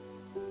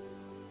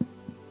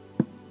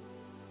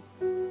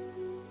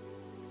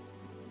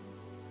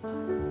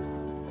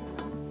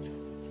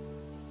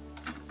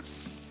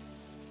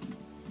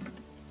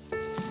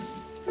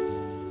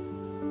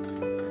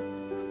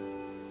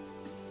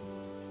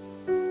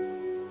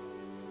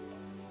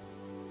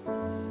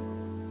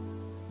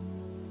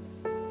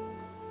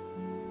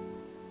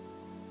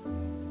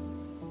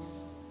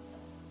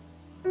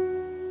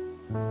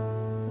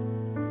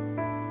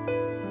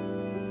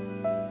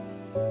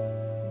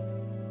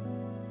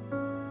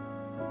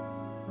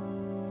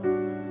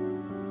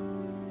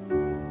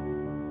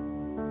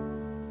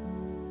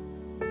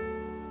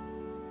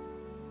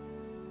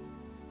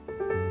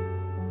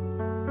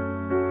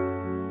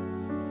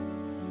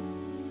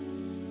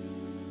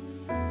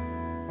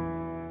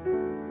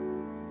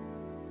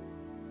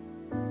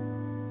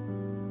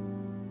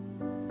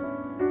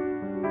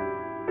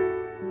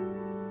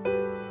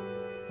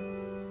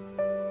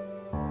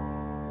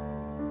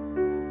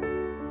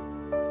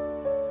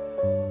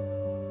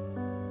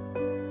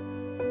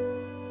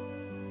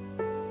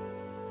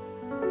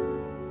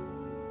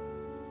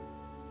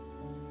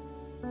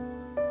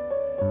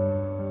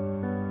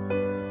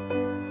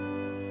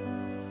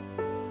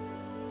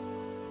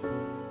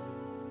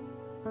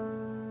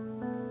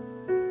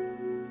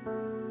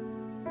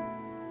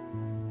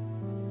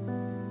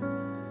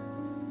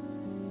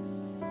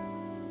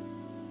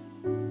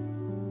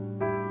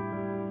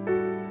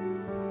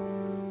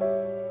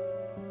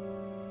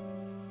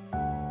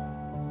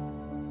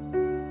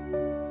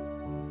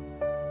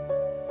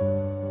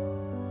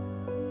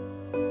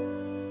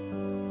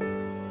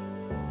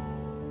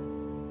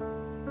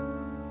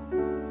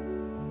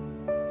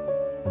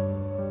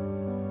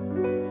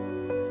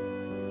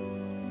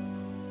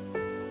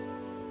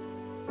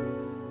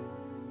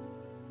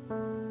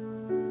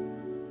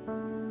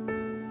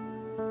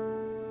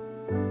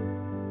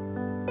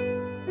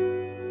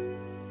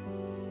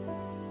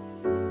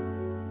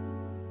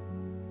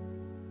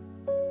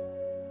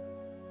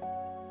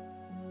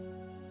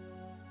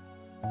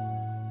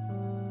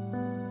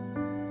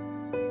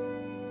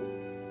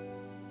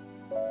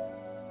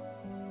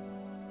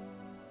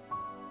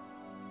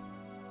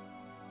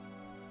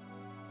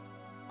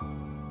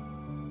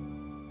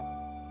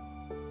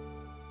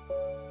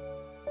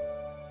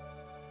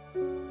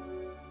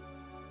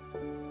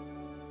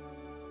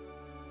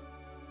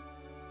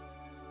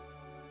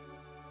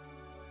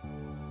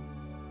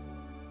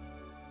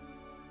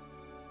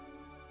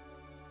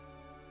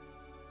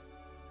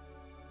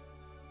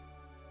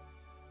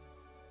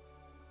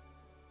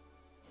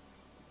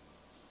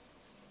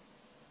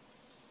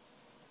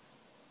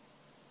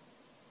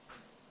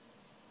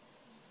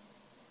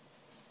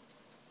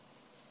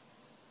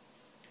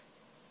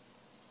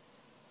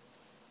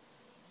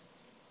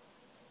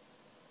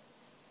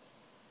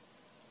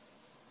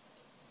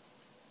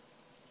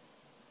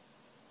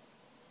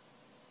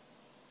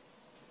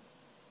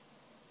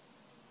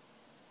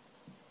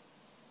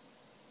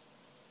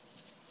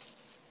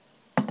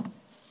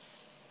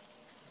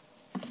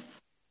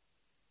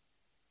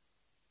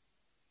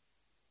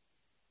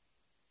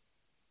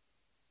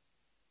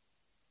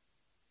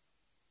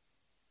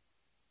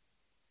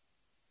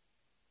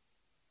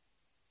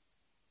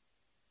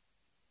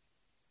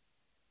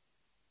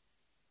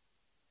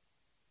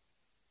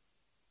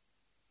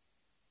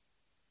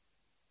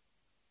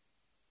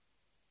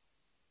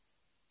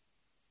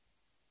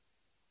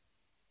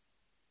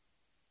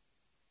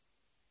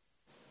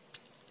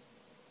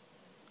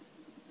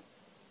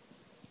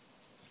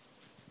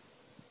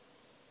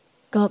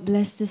 God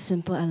bless these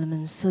simple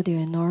elements so they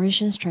will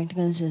nourish and strengthen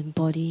us in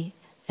body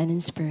and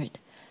in spirit.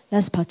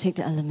 Let's partake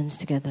the elements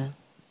together.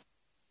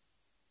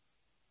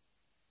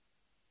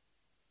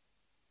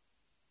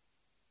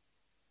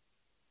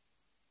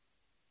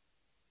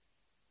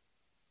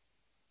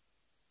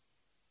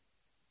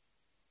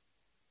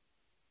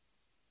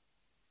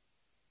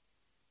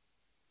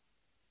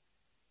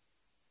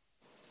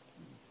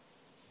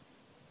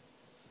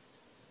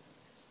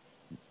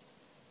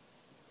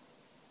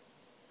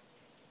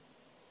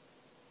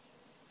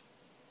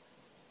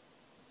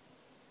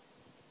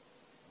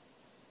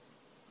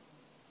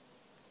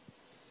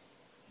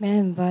 May I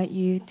invite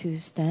you to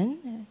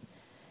stand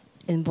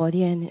in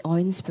body and or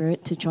in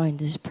spirit to join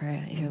this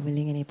prayer if you're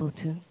willing and able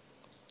to.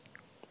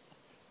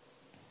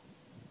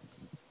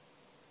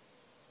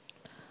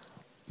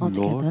 All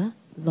together,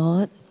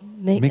 Lord,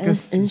 make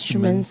us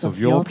instruments of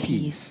your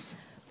peace.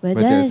 Where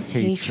there is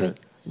hatred,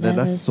 let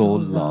us sow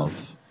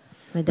love.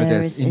 Where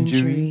there is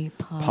injury,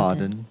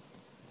 pardon.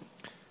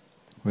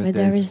 Where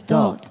there is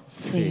doubt,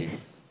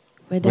 faith.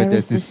 Where there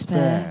is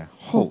despair,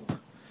 hope.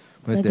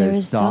 Where there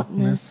is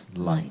darkness,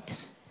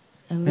 light.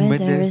 And where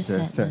there is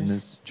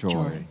sadness,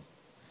 joy.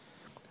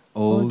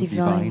 O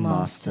Divine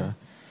Master,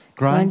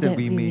 grant that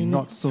we may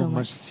not so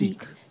much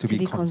seek to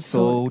be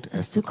consoled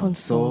as to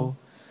console,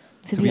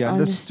 to be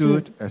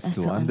understood as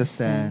to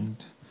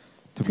understand,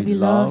 to be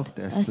loved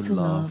as to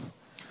love.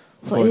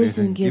 For it is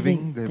in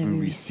giving that we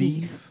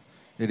receive.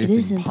 It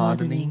is in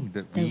pardoning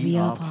that we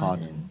are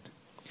pardoned.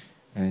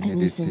 And it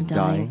is in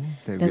dying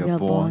that we are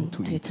born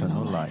to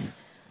eternal life.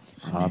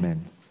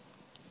 Amen.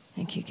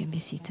 Thank you. You can be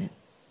seated.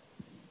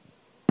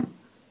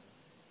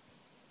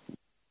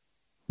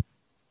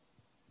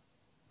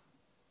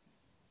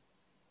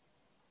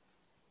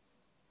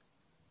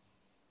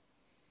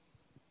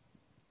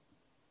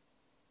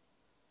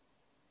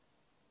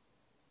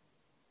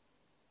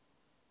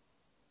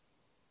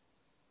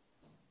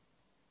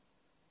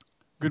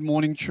 Good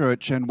morning,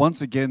 church. And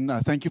once again,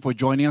 thank you for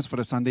joining us for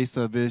the Sunday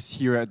service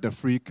here at the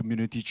Free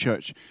Community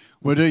Church,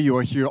 whether you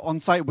are here on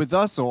site with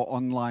us or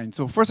online.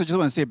 So first, I just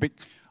want to say a big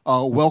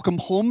welcome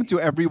home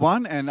to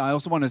everyone. And I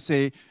also want to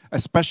say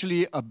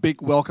especially a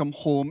big welcome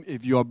home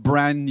if you are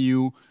brand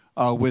new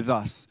with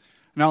us.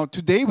 Now,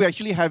 today we're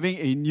actually having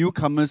a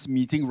newcomers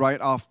meeting right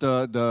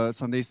after the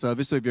Sunday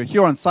service. So if you're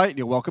here on site,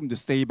 you're welcome to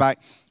stay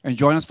back and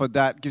join us for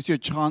that. It gives you a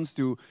chance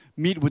to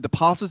meet with the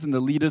pastors and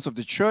the leaders of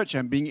the church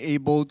and being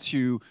able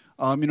to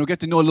get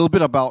to know a little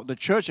bit about the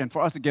church and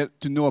for us to get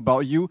to know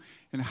about you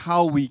and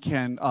how we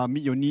can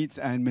meet your needs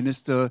and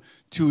minister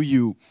to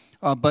you.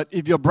 But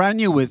if you're brand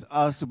new with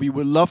us, we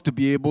would love to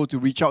be able to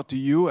reach out to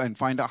you and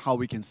find out how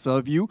we can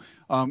serve you.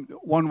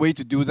 One way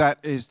to do that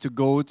is to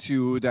go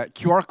to that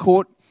QR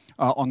code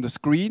on the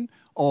screen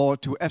or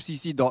to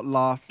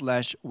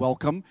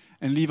fcc.la/welcome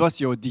and leave us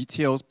your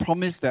details.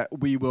 Promise that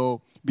we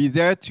will be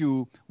there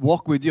to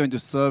walk with you and to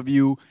serve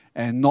you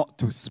and not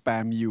to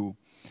spam you.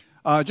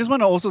 Just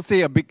want to also say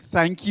a big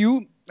thank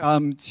you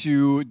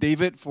to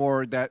David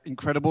for that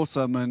incredible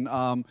sermon.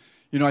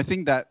 I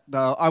think that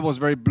I was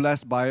very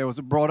blessed by it.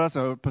 It brought us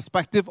a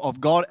perspective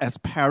of God as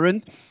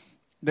parent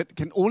that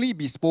can only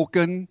be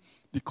spoken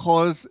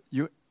because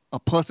a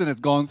person has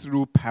gone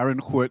through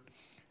parenthood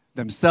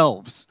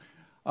themselves.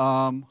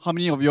 How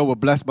many of you all were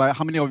blessed by it?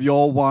 How many of you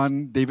all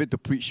want David to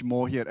preach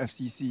more here at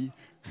FCC?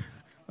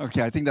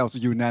 Okay, I think that was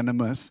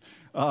unanimous.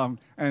 And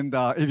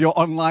if you're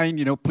online,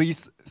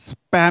 please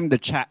spam the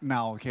chat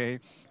now, okay?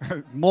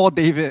 More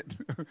David.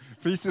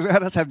 Please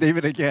let us have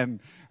David again.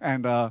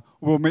 And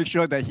we'll make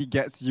sure that he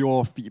gets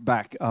your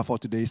feedback for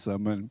today's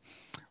sermon.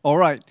 All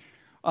right.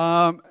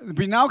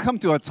 We now come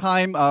to a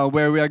time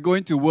where we are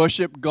going to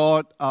worship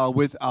God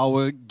with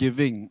our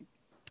giving.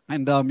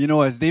 And,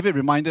 as David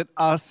reminded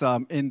us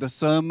in the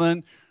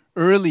sermon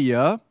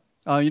earlier,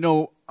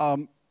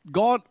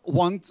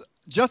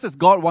 just as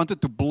God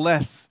wanted to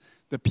bless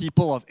the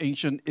people of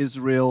ancient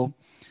Israel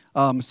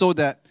so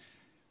that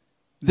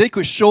they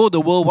could show the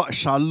world what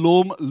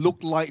shalom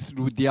looked like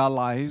through their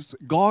lives,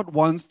 God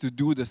wants to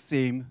do the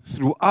same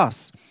through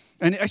us.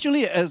 And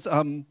actually, as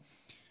I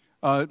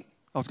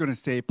was going to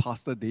say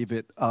Pastor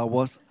David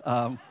was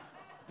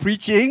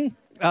preaching,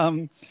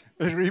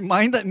 it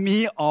reminded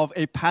me of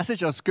a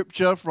passage of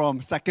scripture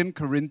from 2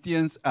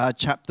 Corinthians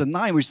chapter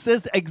 9, which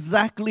says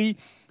exactly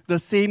the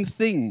same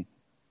thing.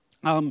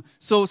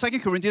 So 2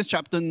 Corinthians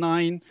chapter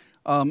 9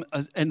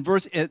 and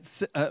verse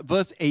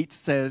 8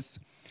 says,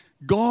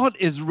 God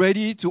is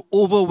ready to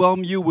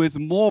overwhelm you with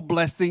more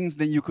blessings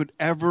than you could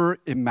ever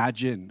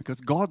imagine.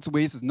 Because God's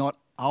ways is not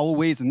our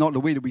ways and not the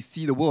way that we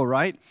see the world,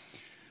 right?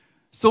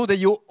 So that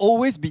you'll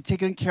always be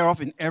taken care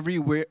of in every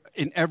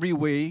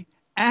way,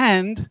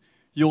 and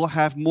you'll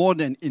have more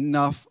than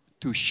enough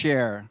to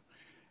share.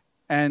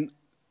 And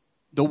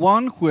the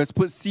one who has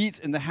put seeds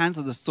in the hands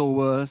of the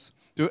sowers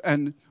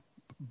and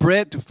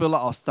bread to fill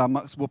our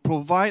stomachs will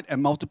provide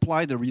and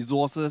multiply the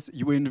resources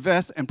you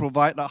invest and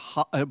provide an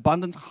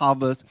abundant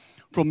harvest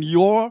from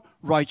your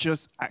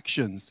righteous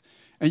actions.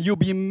 And you'll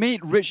be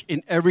made rich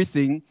in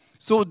everything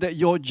so that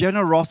your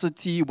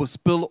generosity will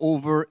spill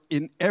over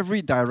in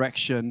every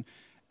direction.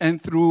 And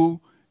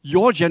through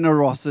your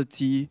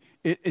generosity,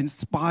 it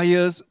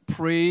inspires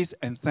praise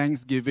and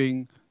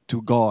thanksgiving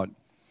to God.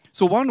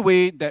 So one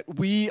way that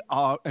we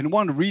are, and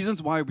one of the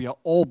reasons why we are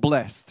all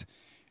blessed,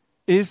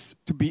 is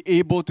to be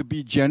able to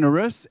be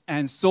generous,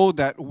 and so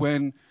that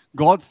when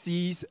God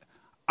sees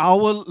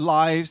our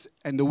lives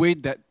and the way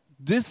that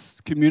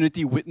this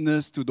community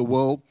witness to the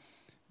world,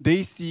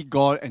 they see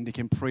God and they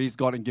can praise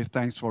God and give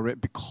thanks for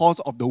it because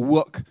of the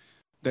work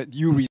that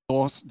you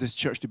resource this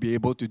church to be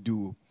able to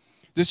do.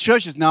 This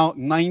church is now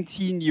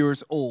 19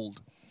 years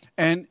old,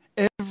 and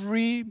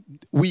every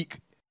week,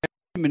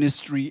 every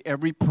ministry,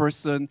 every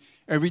person,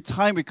 every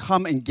time we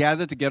come and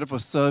gather together for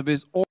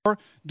service or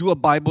do a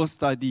Bible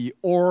study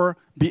or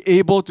be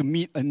able to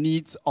meet the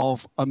needs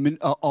of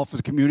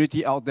the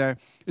community out there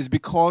is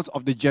because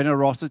of the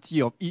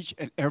generosity of each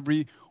and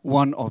every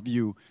one of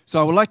you. So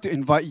I would like to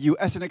invite you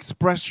as an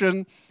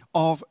expression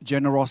of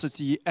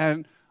generosity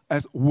and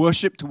as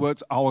worship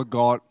towards our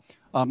God.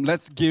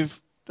 Let's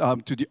give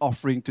to the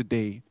offering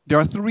today. There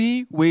are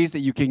 3 ways that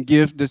you can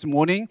give this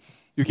morning.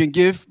 You can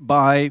give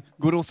by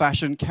good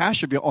old-fashioned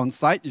cash if you're on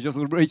site. You just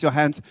raise your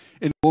hands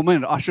in a moment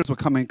and the ushers will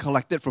come and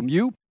collect it from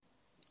you.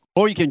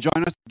 Or you can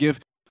join us to give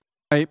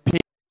by PayPal,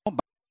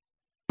 by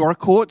QR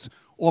codes,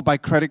 or by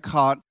credit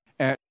card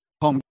at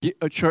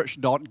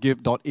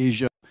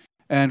church.give.asia.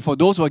 And for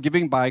those who are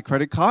giving by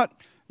credit card,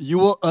 you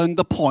will earn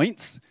the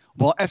points,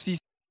 while FCC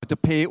have to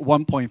pay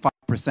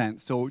 1.5%.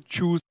 So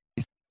choose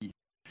wisely.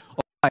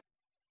 All right.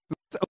 Would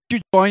you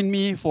join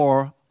me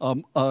for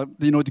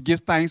to give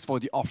thanks for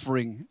the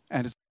offering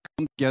and to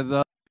come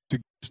together to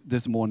give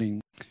this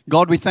morning.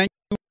 God, we thank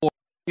you for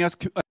bringing us a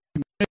community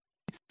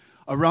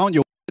around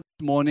your word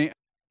this morning.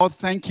 God,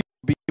 thank you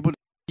for being able to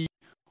see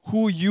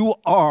who you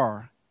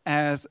are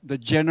as the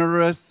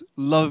generous,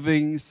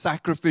 loving,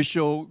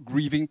 sacrificial,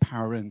 grieving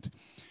parent.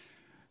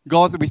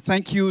 God, we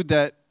thank you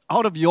that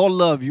out of your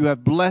love, you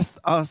have blessed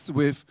us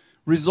with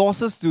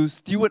resources to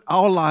steward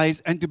our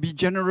lives and to be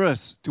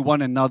generous to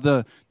one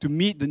another, to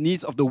meet the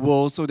needs of the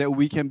world so that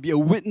we can be a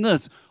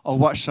witness of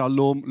what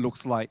shalom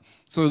looks like.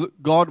 So,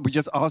 God, we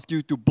just ask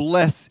you to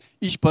bless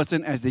each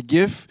person as they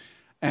give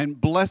and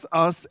bless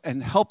us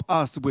and help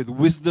us with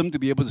wisdom to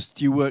be able to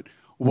steward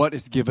what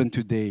is given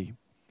today.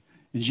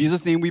 In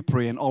Jesus' name we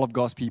pray, and all of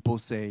God's people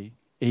say,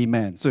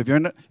 amen. So if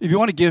you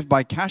want to give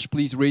by cash,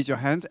 please raise your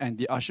hands and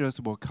the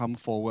ushers will come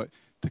forward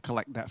to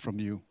collect that from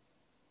you.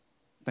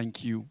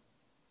 Thank you.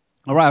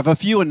 All right, I have a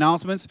few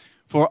announcements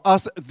for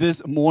us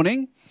this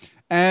morning.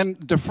 And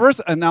the first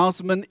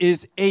announcement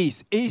is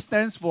ACE. ACE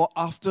stands for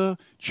After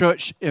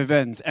Church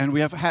Events. And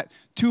we have had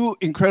 2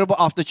 incredible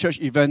after church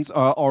events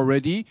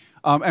already.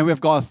 And we've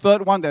got a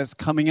third one that's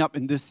coming up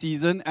in this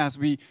season as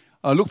we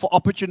look for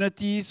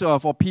opportunities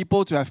for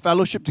people to have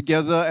fellowship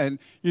together and,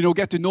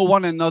 get to know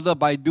one another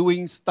by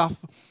doing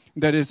stuff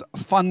that is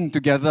fun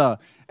together.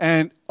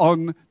 And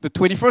on the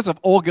 21st of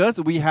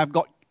August, we have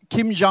got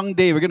Kim Jang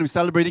Day. We're going to be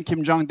celebrating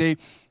Kim Jang Day,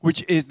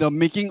 which is the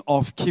making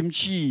of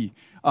kimchi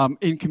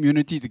in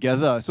community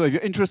together. So if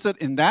you're interested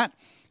in that,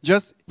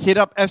 just hit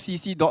up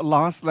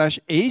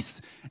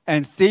fcc.la/ace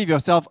and save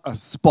yourself a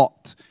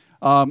spot.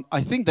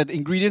 I think that the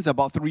ingredients are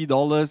about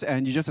 $3,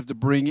 and you just have to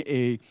bring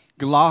a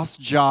glass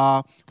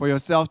jar for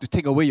yourself to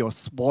take away your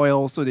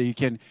spoil so that you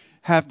can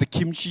have the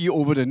kimchi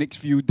over the next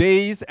few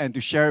days and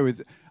to share it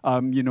with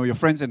your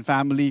friends and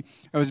family.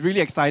 It was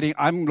really exciting.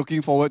 I'm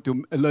looking forward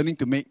to learning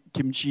to make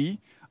kimchi,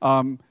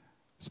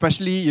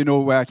 especially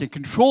where I can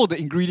control the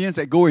ingredients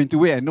that go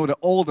into it and know that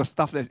all the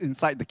stuff that's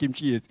inside the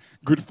kimchi is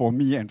good for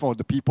me and for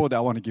the people that I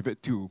want to give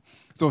it to.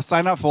 So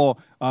sign up for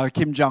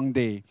Kim Jang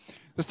Day.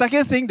 The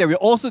second thing that we're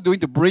also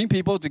doing to bring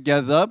people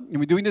together, and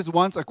we're doing this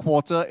once a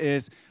quarter,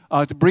 is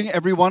to bring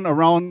everyone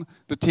around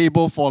the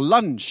table for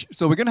lunch.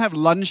 So we're going to have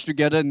lunch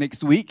together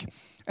next week.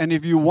 And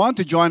if you want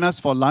to join us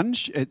for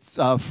lunch, it's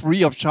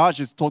free of charge.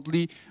 It's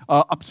totally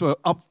up to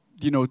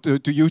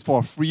you for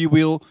a free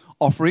will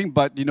offering.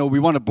 But, we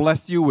want to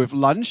bless you with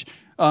lunch.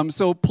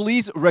 So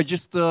please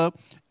register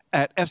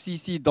at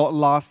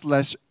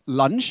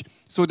fcc.la/lunch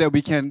so that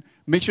we can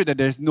make sure that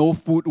there's no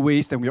food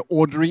waste and we're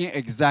ordering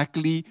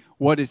exactly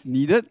what is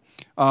needed.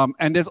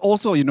 And there's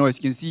also, as you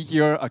can see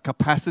here, a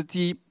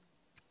capacity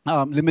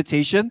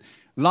limitation.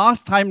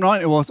 Last time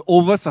around, it was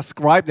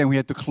oversubscribed and we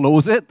had to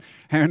close it.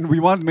 And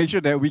we want to make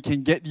sure that we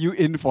can get you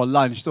in for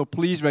lunch. So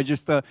please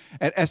register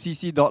at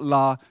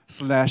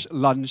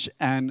fcc.la/lunch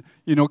and,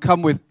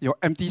 come with your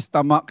empty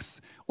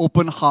stomachs,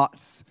 open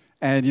hearts.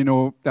 And,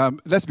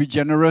 let's be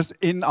generous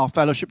in our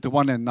fellowship to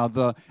one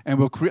another. And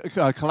we'll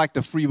collect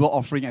the free will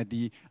offering at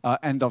the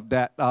end of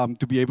that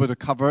to be able to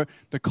cover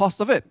the cost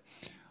of it.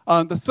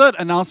 The third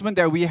announcement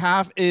that we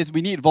have is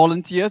we need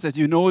volunteers. As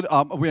you know,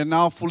 we are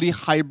now fully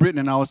hybrid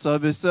in our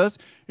services.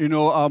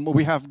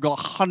 We have got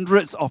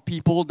hundreds of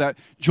people that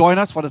join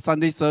us for the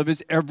Sunday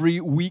service every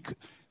week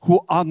who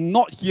are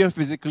not here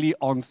physically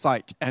on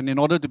site. And in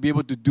order to be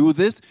able to do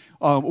this,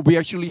 we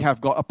actually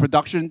have got a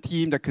production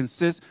team that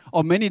consists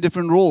of many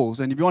different roles.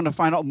 And if you want to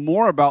find out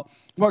more about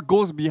what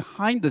goes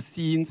behind the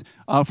scenes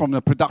from the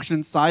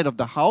production side of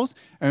the house,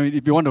 and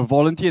if you want to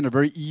volunteer in a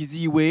very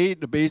easy way,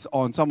 based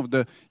on some of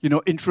the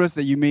interests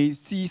that you may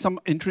see, some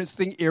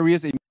interesting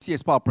areas that you may see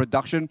as part of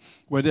production,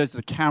 whether it's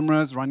the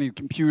cameras, running the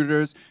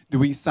computers,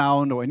 doing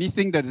sound, or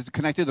anything that is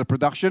connected to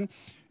production,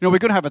 we're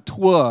going to have a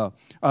tour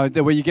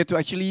where you get to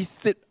actually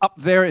sit up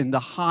there in the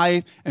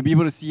hive and be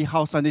able to see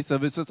how Sunday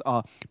services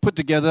are put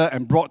together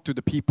and brought to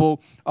the people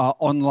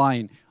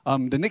online.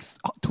 The next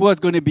tour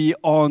is going to be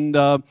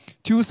on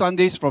 2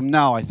 Sundays from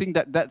now. I think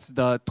that's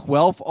the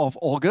 12th of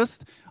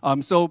August.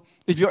 So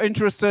if you're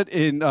interested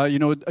in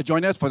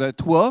joining us for the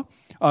tour,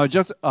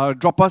 just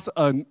drop us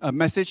a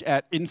message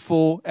at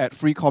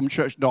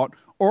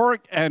info@freecomchurch.org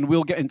and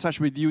we'll get in touch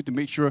with you to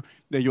make sure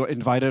that you're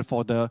invited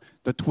for the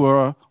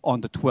tour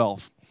on the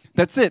 12th.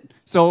 That's it.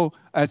 So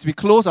as we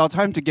close our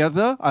time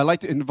together, I'd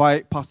like to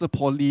invite Pastor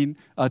Pauline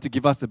to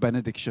give us the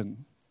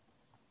benediction.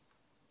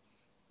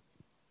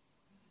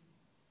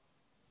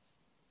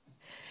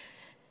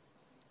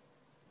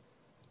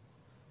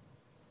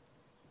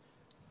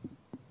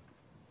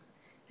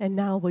 And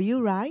now, will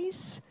you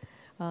rise,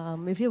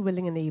 if you're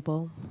willing and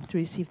able, to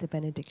receive the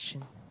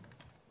benediction?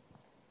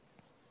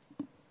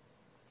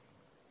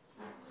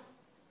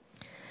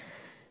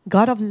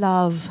 God of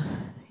love,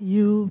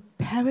 you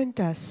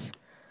parent us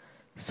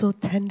so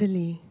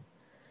tenderly,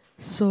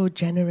 so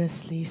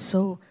generously,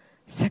 so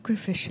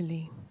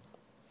sacrificially.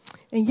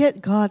 And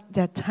yet, God,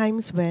 there are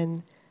times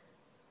when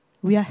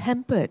we are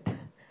hampered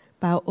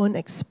by our own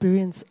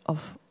experience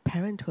of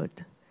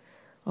parenthood,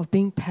 of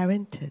being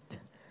parented.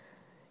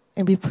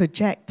 And we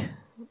project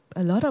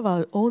a lot of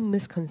our own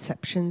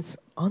misconceptions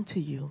onto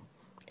you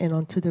and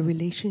onto the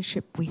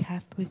relationship we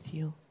have with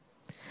you.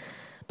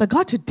 But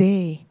God,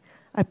 today,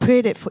 I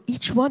pray that for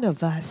each one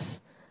of us,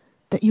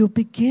 that you'll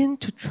begin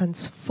to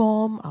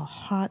transform our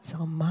hearts,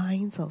 our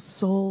minds, our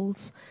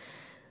souls,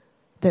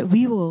 that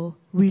we will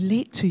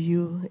relate to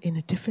you in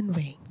a different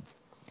way.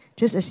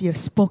 Just as you have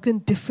spoken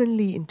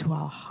differently into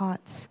our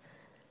hearts,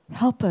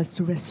 help us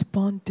to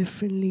respond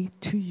differently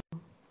to you.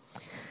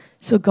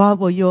 So God,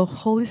 will your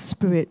Holy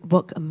Spirit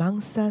work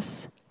amongst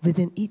us,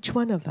 within each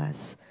one of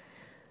us,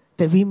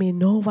 that we may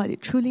know what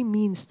it truly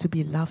means to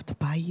be loved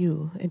by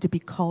you and to be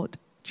called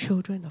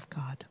children of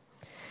God.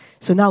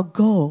 So now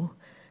go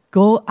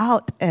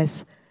out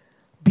as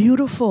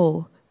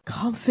beautiful,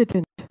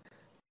 confident,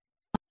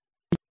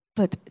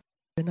 beloved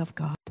children of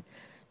God,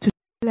 to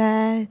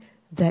declare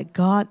that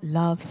God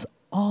loves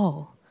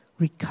all,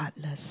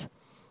 regardless.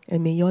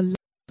 And may your love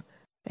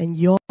and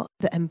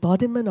the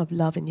embodiment of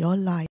love in your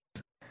life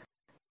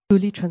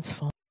truly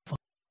transform.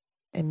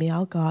 And may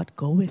our God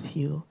go with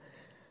you.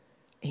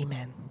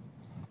 Amen.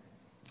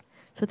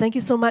 So thank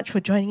you so much for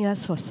joining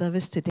us for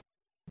service today.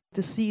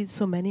 To see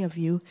so many of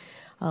you.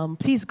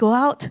 Please go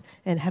out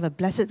and have a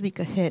blessed week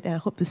ahead, and I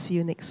hope to see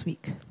you next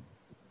week.